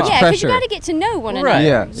puts them too much off. Yeah, because pressure. you got to get to know one Right. another.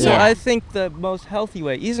 Yeah, So yeah. I think the most healthy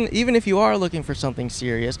way, even if you are looking for something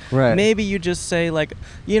serious, Right. maybe you just say like,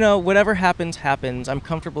 whatever happens, happens. I'm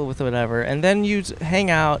comfortable with whatever, and then you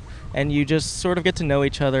hang out and you just sort of get to know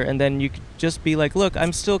each other, and then you could just be like, look,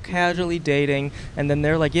 I'm still casually dating, and then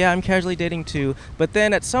they're like, yeah, I'm casually dating too. But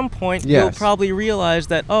then at some point, you'll Yes. probably realize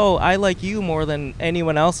that, oh, I like you more than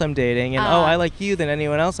anyone else I'm dating, and oh, I like you than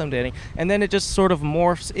anyone else I'm dating, and then it just sort of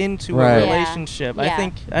morphs into Right. a Yeah. relationship. I Yeah.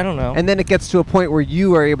 think, I don't know. And then it gets to a point where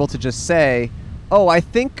you are able to just say, oh, I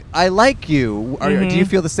think I like you. Do you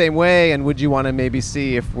feel the same way? And would you want to maybe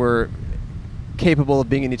see if we're capable of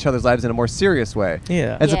being in each other's lives in a more serious way?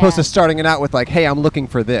 Yeah. As opposed Yeah. to starting it out with like, hey, I'm looking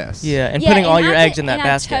for this. Yeah, and Yeah, putting all your I eggs can- in that and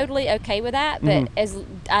basket. I'm totally okay with that, but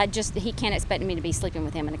he can't expect me to be sleeping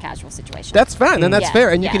with him in a casual situation. That's fine. Then that's Yeah, fair.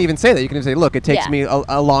 And you can yeah. even say that. You can even say, look, it takes Yeah. me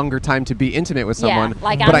a longer time to be intimate with someone, yeah,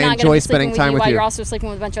 like but I'm I not gonna enjoy be spending sleeping time with with you you. while you're also sleeping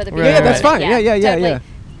with a bunch of other people. Right, Yeah, that's right. fine. Yeah, totally. yeah.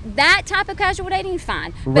 That type of casual dating,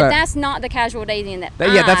 fine. But Right. that's not the casual dating that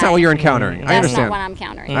Yeah, that's not what you're encountering. I That's understand. not what I'm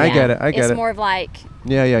encountering. I yeah. get it, I get it's it. more of like,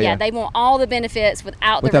 Yeah. they want all the benefits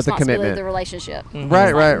without the Without the responsibility commitment. of the relationship. Right, It's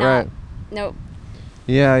like, right, no, right. Nope.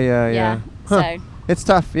 Yeah. Yeah. Huh. So, It's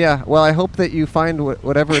tough, yeah. Well, I hope that you find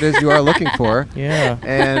whatever it is you are looking for. Yeah.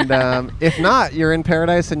 And if not, you're in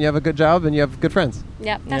paradise and you have a good job and you have good friends.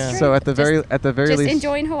 yep, that's Yeah. true. So at the very just least,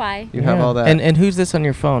 enjoying Hawaii. you have all that. And who's this on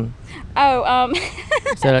your phone? Oh,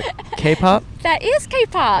 Is that a K-pop? that is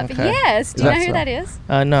K-pop. Okay. Yes. Do Is you that know who so? that is?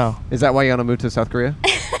 No. Is that why you want to move to South Korea?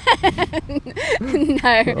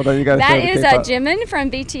 No. Well, then you gotta That show the is K-pop. Jimin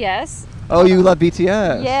from BTS. Oh, you love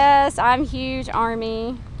BTS. Yes, I'm huge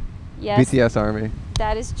ARMY. Yes, BTS Army.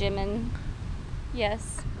 that is Jimin.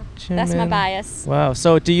 Yes, that's my Jimin. bias. Wow.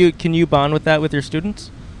 So can you bond with that with your students?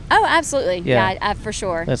 Oh, absolutely. Yeah. Yeah, I, for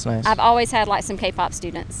sure. That's nice. I've always had like some K-pop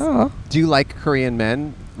students. Oh. Do you like Korean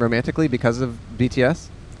men romantically because of BTS?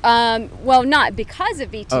 Well, not because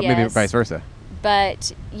of BTS. Oh, maybe vice versa.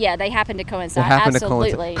 But yeah, they happen to coincide. They happen Absolutely.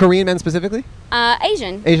 to coincide. Korean men specifically?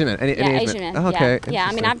 Asian. Asian men. Any Yeah, Asian Asian men. Oh, okay. Yeah. I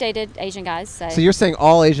mean, interesting. I've dated Asian guys. So. So you're saying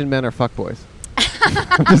all Asian men are fuckboys?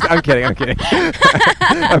 I'm kidding.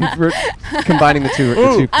 I'm combining the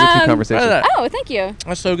two conversations. Oh, thank you.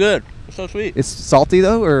 That's so good. It's so sweet. It's salty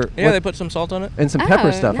though, or Yeah, what- they put some salt on it. and some pepper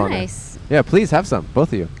Oh, stuff on it. nice. Yeah, please have some,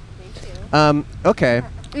 both of you. Okay.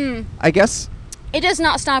 I guess. It does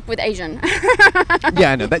not stop with Asian.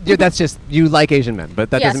 Yeah, I know. That's just you like Asian men, but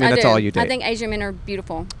that Yes, doesn't mean I that's do. all you date. I think Asian men are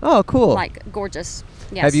beautiful, Oh, cool. like gorgeous.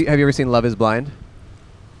 Yes. Have you ever seen Love Is Blind?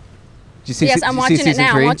 Did you see? Yes, did I'm you see watching it season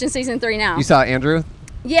now. 3? I'm watching season 3 now. You saw Andrew?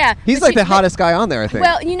 Yeah. He's but like the hottest guy on there, I think.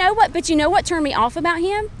 Well, you know what? But you know what turned me off about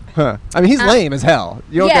him? Huh. I mean, he's lame as hell.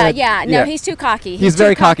 You don't Yeah, gotta- yeah. No, he's too cocky. He's too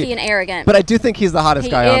very cocky and arrogant. But I do think he's the hottest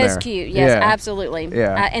he guy on there. is cute. Yes, Yeah. absolutely.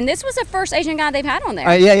 Yeah. And this was the first Asian guy they've had on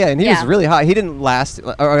there. Yeah, and he was Yeah. really hot. He didn't last.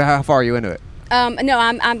 Or how far are you into it? No,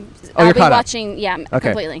 I'm. Oh, I'll you're be caught up. watching. Yeah, Okay.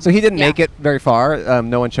 completely. So he didn't Yeah. make it very far.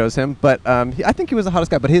 No one chose him, but I think he was the hottest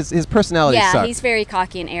guy. But his personality Yeah, sucked. he's very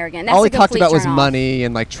cocky and arrogant. That's All a he talked complete about was turn off. money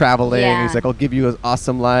and like traveling. Yeah. He's like, "I'll give you an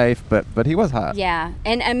awesome life," but he was hot. Yeah,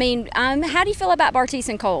 and I mean, how do you feel about Bartiz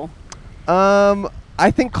and Cole? I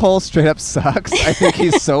think Cole straight up sucks. I think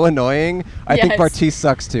he's so annoying. I think Yes. Bartiz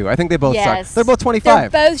sucks too. I think they both Yes. suck. They're both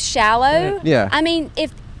 25. They're both shallow. Yeah. I mean,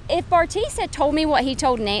 if Bartiz had told me what he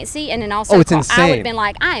told Nancy, and then also Oh, it's Cole, I would insane. have been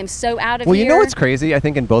like, I am so out of Well, here. you know what's crazy? I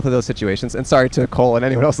think in both of those situations, and sorry to Cole and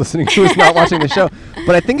anyone else listening who is not watching the show,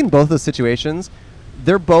 but I think in both those situations,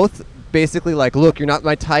 they're both basically like, look, you're not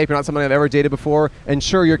my type. You're not someone I've ever dated before. And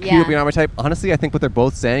sure, you're cute, Yeah. but you're not my type. Honestly, I think what they're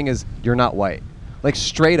both saying is you're not white. Like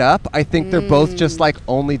straight up, I think they're both just like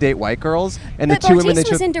only date white girls. And But the two women they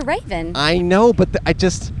Bartiz was chose. into Raven. I know, but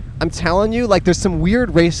I'm telling you, like, there's some weird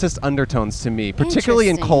racist undertones to me, particularly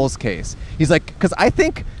in Interesting. Cole's case. He's like, because I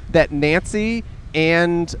think that Nancy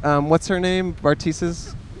and what's her name,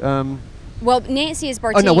 Bartiz's. Well, Nancy is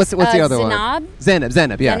Bartiz. Oh no, what's the other Zanab. one?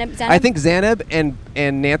 Zanab, yeah. Zanab. I think Zanab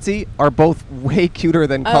and Nancy are both way cuter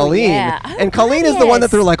than Colleen. yeah. Oh, and Colleen is the one that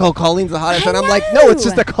they're like, oh, Colleen's the hottest. I And I'm like, no, it's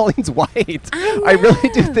just know. that Colleen's white. I really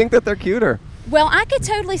do know. think that they're cuter. Well, I could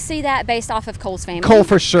totally see that based off of Cole's family. Cole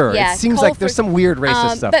for sure. Yeah, It seems Cole like there's some weird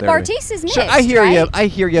racist stuff but there. to me. Bartiz is mixed, Sure, I hear you. right? I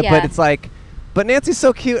hear you. Yeah. But it's like, but Nancy's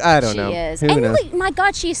so cute. I don't She know. is. Who And knows? look, my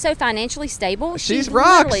God, she is so financially stable. She's she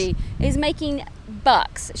rocks. literally is making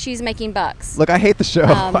bucks. She's making bucks. Look, I hate the show.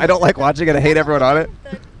 I don't like watching it. I hate everyone on it.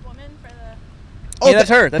 Yeah, that's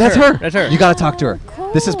her. That's her. That's her. You gotta talk to her.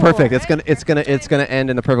 This is Cool. perfect. It's gonna end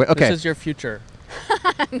in the perfect way. Okay. This is your future.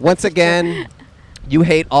 Once again, you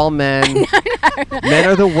hate all men. Men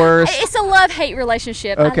are the worst. It's a love-hate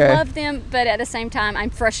relationship. Okay. I love them, but at the same time,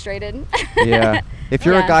 I'm frustrated. Yeah. If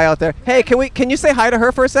you're Yeah. a guy out there, hey, can you say hi to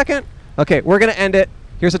her for a second? Okay, we're gonna end it.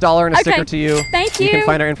 Here's $1 and a sticker to you. Thank You can you.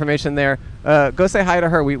 find our information there. Go say hi to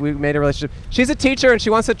her. We made a relationship. She's a teacher and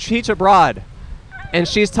she wants to teach abroad. And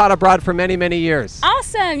she's taught abroad for many, many years.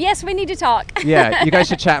 Awesome. Yes, we need to talk. Yeah, you guys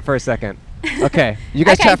should chat for a second. Okay, you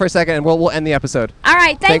guys Okay. chat for a second and we'll end the episode. All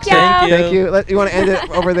right. Thank Thanks, y'all. Thank you. You want to end it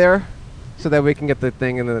over there so that we can get the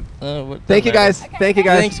thing in the. Thank you guys. Thank you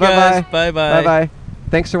guys. Thanks, Bye guys. bye. Bye-bye. Bye bye.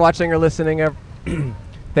 Thanks for watching or listening.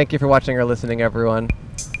 Thank you for watching or listening, everyone.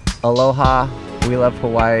 Aloha. We love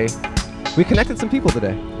Hawaii. We connected some people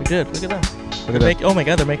today. We did. Look at them. Look at that. Oh my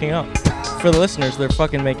God, they're making out. For the listeners, they're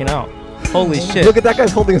fucking making out. Holy shit. Look at that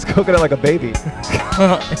guy's holding his coconut like a baby.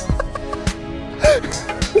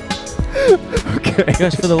 Okay.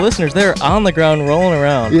 Guys, for the listeners, they're on the ground rolling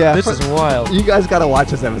around. Yeah. This is wild. You guys gotta watch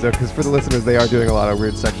this episode because for the listeners, they are doing a lot of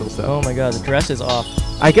weird sexual stuff. Oh my God, the dress is off.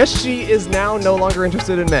 I guess she is now no longer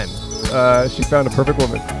interested in men. She found a perfect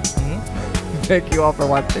woman. Thank you all for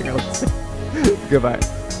watching or listening. Goodbye.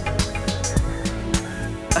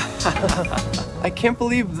 I can't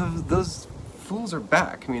believe those fools are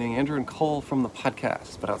back, meaning Andrew and Cole from the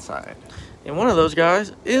podcast, but outside. And one of those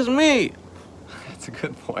guys is me. That's a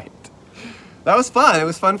good point. That was fun. It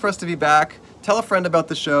was fun for us to be back. Tell a friend about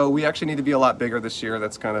the show. We actually need to be a lot bigger this year.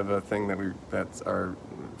 That's kind of a thing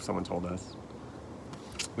someone told us.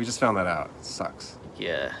 We just found that out. It sucks.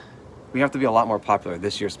 Yeah. We have to be a lot more popular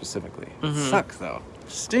this year specifically. It sucks though.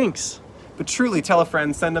 Stinks. But truly, tell a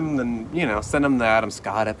friend. Send them the Adam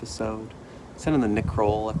Scott episode. Send them the Nick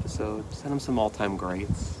Kroll episode. Send them some all-time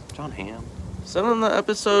greats. John Hamm. Send them the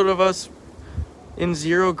episode of us in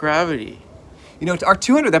Zero Gravity. You know, our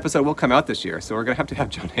 200th episode will come out this year, so we're gonna have to have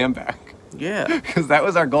John Hamm back Yeah. because that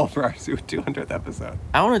was our goal for our 200th episode.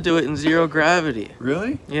 I want to do it in Zero Gravity.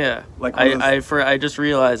 Really? Yeah. Like one of those- I just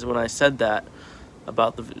realized when I said that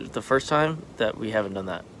about the first time that we haven't done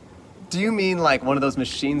that. Do you mean like one of those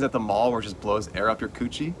machines at the mall where it just blows air up your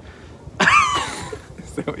coochie?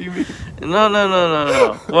 Is that what you mean?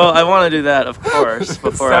 No. Well, I want to do that, of course,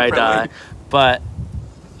 before I die. Separately. But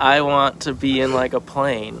I want to be in like a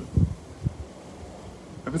plane.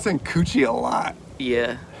 I've been saying coochie a lot.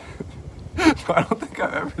 Yeah. I don't think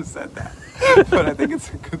I've ever said that. But I think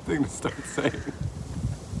it's a good thing to start saying.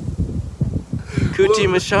 Coochie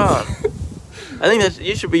Michon. I think that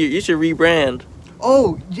you should rebrand.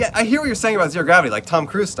 Oh, yeah, I hear what you're saying about Zero Gravity, like Tom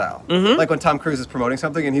Cruise style. Mhm. Like when Tom Cruise is promoting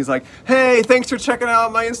something and he's like, hey, thanks for checking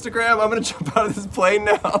out my Instagram. I'm going to jump out of this plane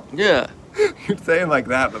now. Yeah. You're saying like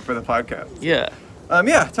that, but for the podcast. Yeah.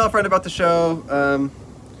 Yeah, tell a friend about the show.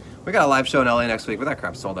 We got a live show in LA next week, but that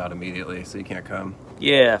crap's sold out immediately, so you can't come.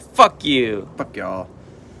 Yeah. Fuck you. Fuck y'all.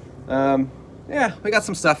 Yeah, we got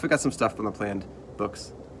some stuff. We got some stuff on the planned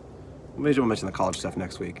books. Maybe we'll mention the college stuff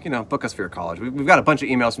next week. You know, book us for your college. We've got a bunch of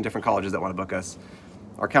emails from different colleges that want to book us.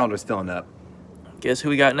 Our calendar's filling up. Guess who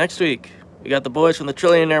we got next week? We got the boys from the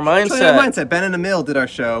Trillionaire Mindset. Trillionaire Mindset. Ben and Emil did our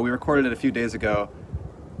show. We recorded it a few days ago.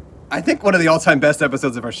 I think one of the all-time best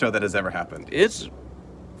episodes of our show that has ever happened. It's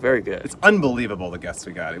very good. It's unbelievable the guests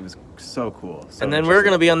we got. It was so cool. So And then we're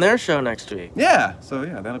going to be on their show next week. Yeah, so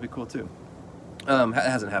yeah, that'll be cool too. It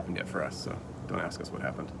hasn't happened yet for us, so don't ask us what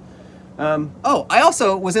happened. I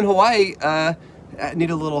also was in Hawaii. I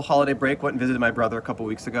needed a little holiday break. Went and visited my brother a couple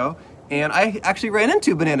weeks ago, and I actually ran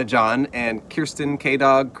into Banana John and Kirsten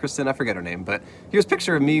K-Dog. Kristen, I forget her name, but here's a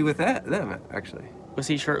picture of me with them actually. Was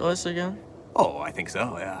he shirtless again? Oh, I think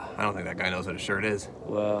so. Yeah, I don't think that guy knows what a shirt is.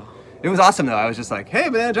 Well, It was awesome though. I was just like, "Hey,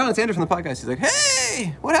 man, John, it's Andrew from the podcast." He's like,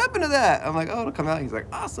 "Hey, what happened to that?" I'm like, "Oh, it'll come out." He's like,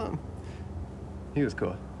 "Awesome." He was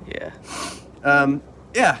cool. Yeah.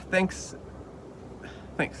 Yeah. Thanks.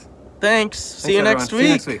 Thanks. See you everyone. next See week. you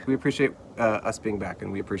next week. We appreciate us being back,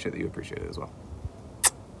 and we appreciate that you appreciate it as well.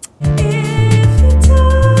 If you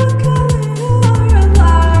talk a little or a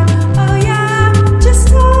lot, oh yeah, just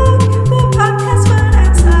talk. The podcast went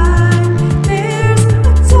outside. There's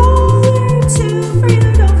 $1 or $2 for you.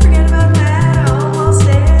 Don't forget about that. Almost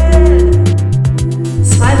dead.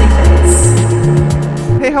 Smiley face.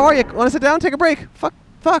 Hey, how are you? Want to sit down? Take a break? Fuck.